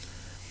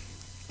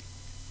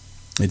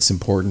 It's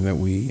important that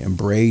we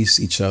embrace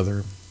each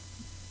other.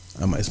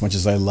 As much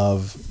as I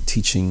love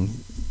teaching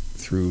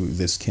through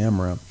this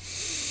camera,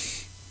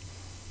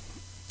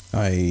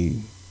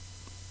 I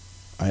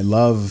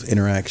love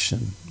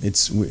interaction.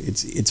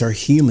 It's our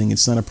healing.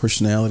 It's not a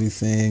personality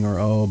thing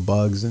or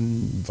bugs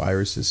and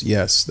viruses.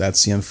 Yes,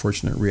 that's the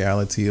unfortunate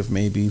reality of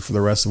maybe for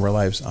the rest of our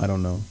lives. I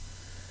don't know.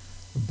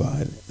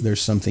 But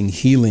there's something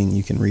healing.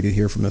 You can read it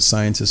here from the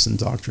scientists and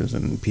doctors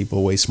and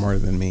people way smarter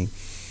than me.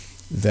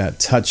 That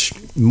touch,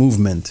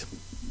 movement,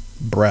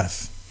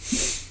 breath.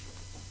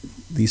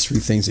 These three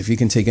things. If you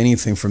can take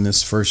anything from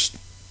this first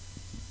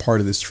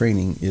part of this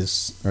training,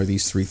 are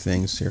these three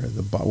things here.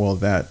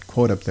 That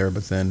quote up there,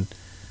 but then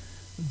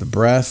the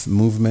breath,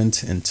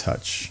 movement, and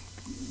touch.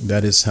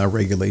 That is how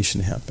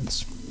regulation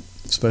happens,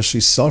 especially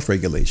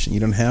self-regulation. You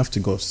don't have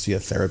to go see a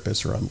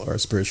therapist or a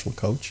spiritual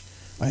coach.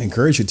 I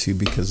encourage you to,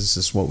 because this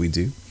is what we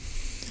do.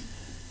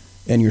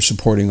 And you're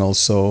supporting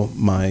also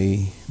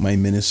my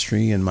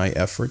ministry and my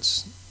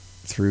efforts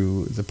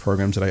through the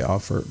programs that I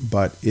offer.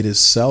 But it is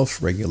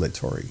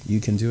self-regulatory. You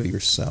can do it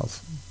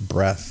yourself.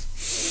 Breath,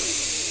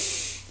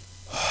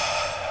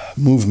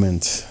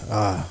 movement,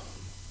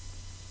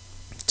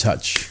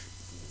 touch.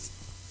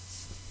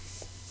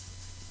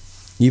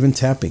 Even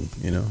tapping,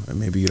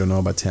 maybe you don't know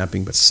about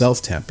tapping, but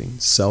self-tapping,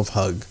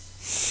 self-hug.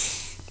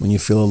 When you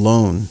feel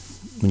alone,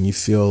 when you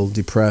feel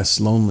depressed,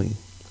 lonely,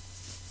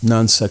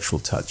 non-sexual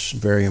touch,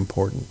 very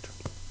important.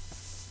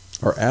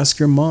 Or ask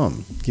your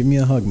mom, give me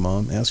a hug,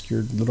 Mom. Ask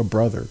your little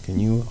brother, can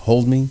you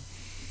hold me?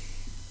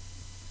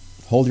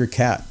 Hold your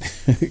cat,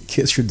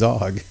 kiss your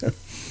dog.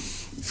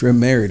 If you're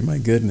married, my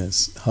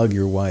goodness, hug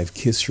your wife,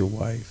 kiss your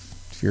wife.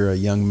 If you're a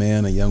young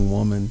man, a young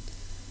woman,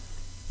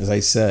 as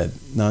I said,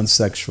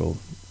 non-sexual,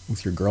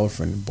 with your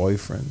girlfriend,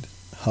 boyfriend,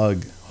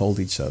 hug, hold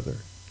each other.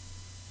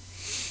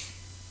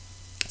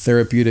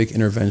 Therapeutic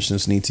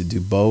interventionists need to do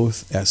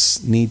both.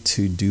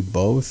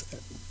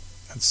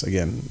 That's,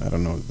 again, I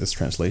don't know, this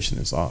translation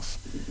is off.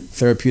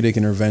 Therapeutic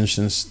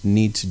interventionists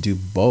need to do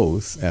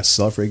both, as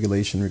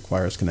self-regulation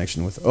requires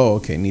connection with...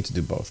 need to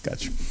do both,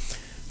 gotcha.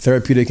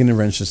 Therapeutic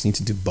interventionists need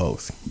to do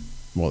both.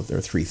 Well, there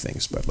are three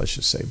things, but let's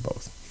just say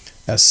both.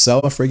 As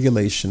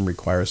self-regulation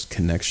requires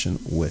connection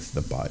with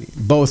the body.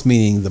 Both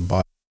meaning the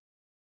body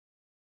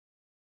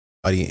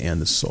and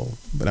the soul.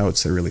 But I would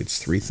say really it's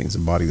three things: the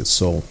body, the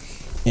soul,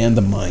 and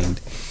the mind.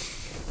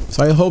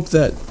 So I hope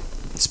that,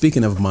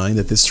 speaking of mind,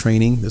 that this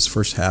training, this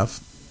first half,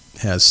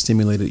 has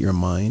stimulated your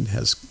mind,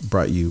 has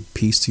brought you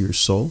peace to your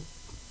soul,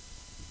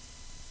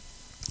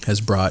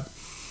 has brought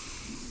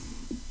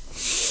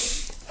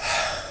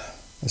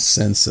a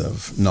sense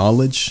of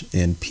knowledge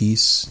and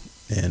peace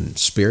and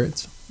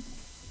spirit.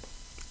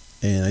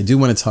 And I do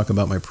want to talk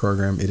about my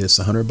program. It is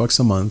 $100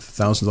 a month,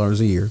 $1,000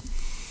 a year.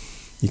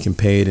 You can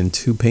pay it in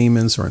 2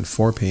 payments or in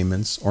 4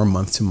 payments or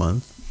month to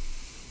month.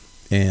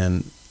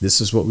 And this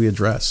is what we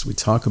address. We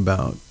talk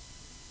about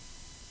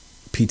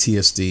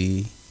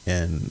PTSD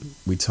and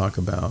we talk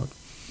about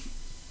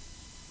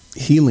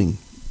healing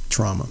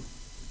trauma.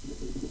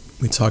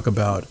 We talk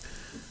about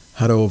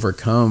how to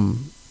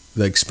overcome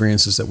the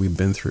experiences that we've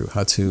been through,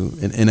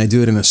 and I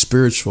do it in a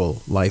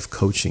spiritual life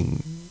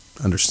coaching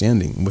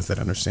understanding, with that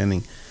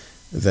understanding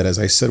that, as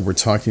I said, we're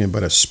talking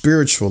about a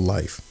spiritual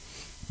life.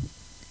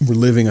 We're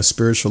living a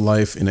spiritual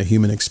life in a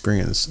human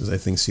experience, as I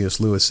think C.S.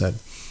 Lewis said.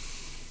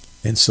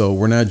 And so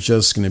we're not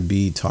just going to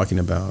be talking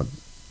about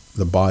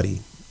the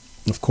body.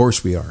 Of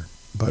course we are,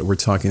 but we're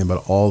talking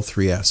about all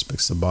three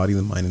aspects: the body,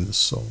 the mind, and the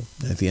soul.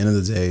 And at the end of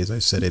the day, as I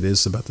said, it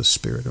is about the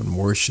spirit and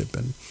worship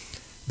and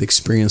the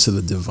experience of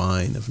the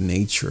divine, of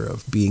nature,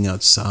 of being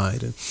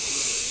outside and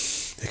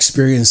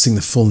experiencing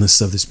the fullness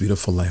of this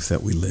beautiful life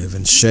that we live,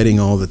 and shedding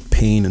all the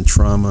pain and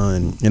trauma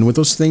and with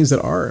those things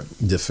that are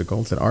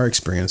difficult, that are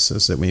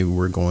experiences that maybe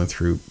we're going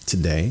through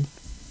today,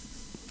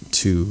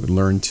 to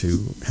learn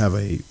to have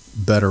a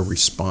better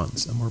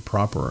response, a more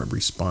proper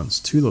response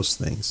to those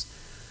things,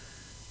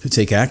 to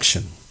take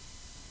action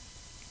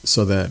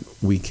so that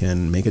we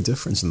can make a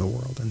difference in the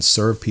world and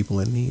serve people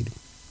in need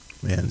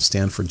and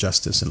stand for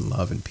justice and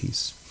love and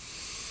peace.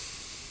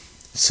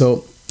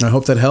 So I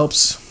hope that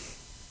helps.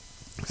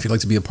 If you'd like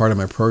to be a part of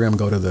my program,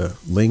 go to the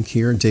link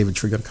here,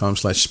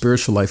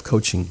 davidTrig.com/spiritual life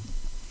coaching.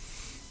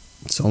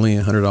 It's only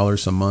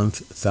 $100 a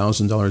month,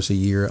 $1,000 a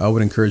year. I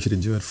would encourage you to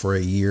do it for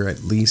a year,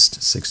 at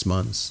least 6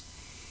 months.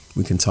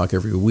 We can talk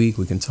every week.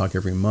 We can talk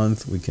every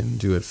month. We can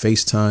do it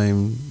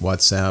FaceTime,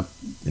 WhatsApp,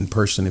 in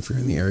person if you're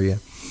in the area.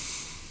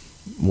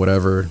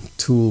 Whatever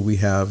tool we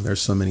have.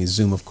 There's so many.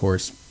 Zoom, of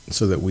course.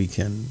 so that we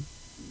can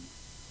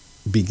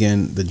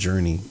begin the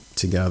journey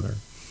together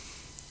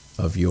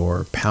of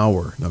your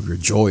power, of your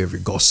joy, of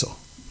your gozo.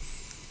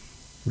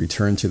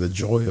 Return to the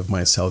joy of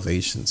my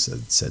salvation,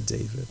 said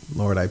David.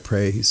 Lord, I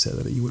pray, he said,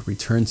 that you would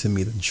return to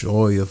me the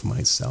joy of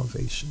my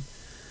salvation.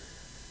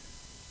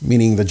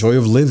 Meaning the joy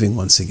of living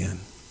once again.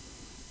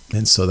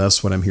 And so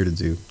that's what I'm here to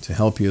do, to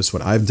help you. It's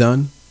what I've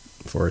done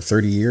for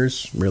 30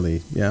 years,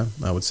 really,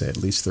 I would say at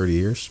least 30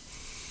 years.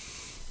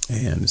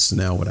 And it's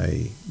now what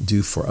I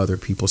do for other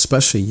people,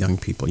 especially young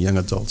people, young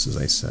adults, as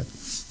I said.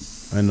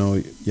 I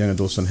know young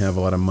adults don't have a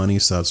lot of money,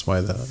 so that's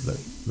why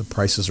the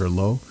prices are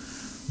low.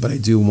 But I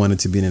do want it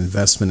to be an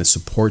investment. It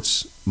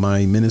supports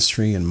my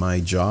ministry and my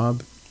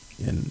job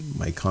and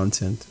my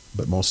content.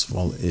 But most of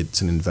all,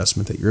 it's an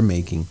investment that you're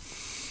making.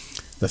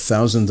 The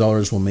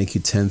 $1,000 will make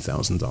you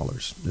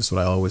 $10,000. That's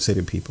what I always say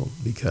to people.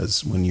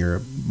 Because when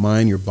your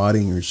mind, your body,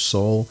 and your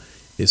soul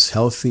is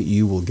healthy,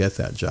 you will get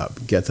that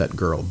job, get that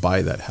girl,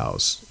 buy that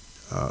house,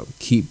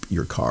 keep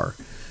your car,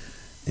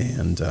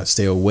 and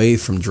stay away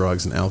from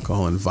drugs and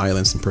alcohol and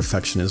violence and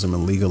perfectionism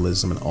and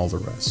legalism and all the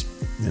rest.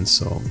 And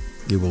so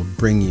it will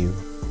bring you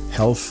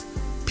health,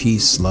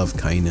 peace, love,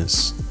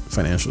 kindness,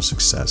 financial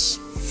success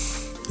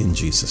in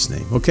Jesus'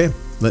 name. Okay,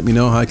 let me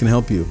know how I can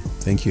help you.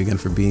 Thank you again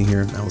for being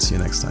here. I will see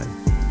you next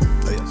time.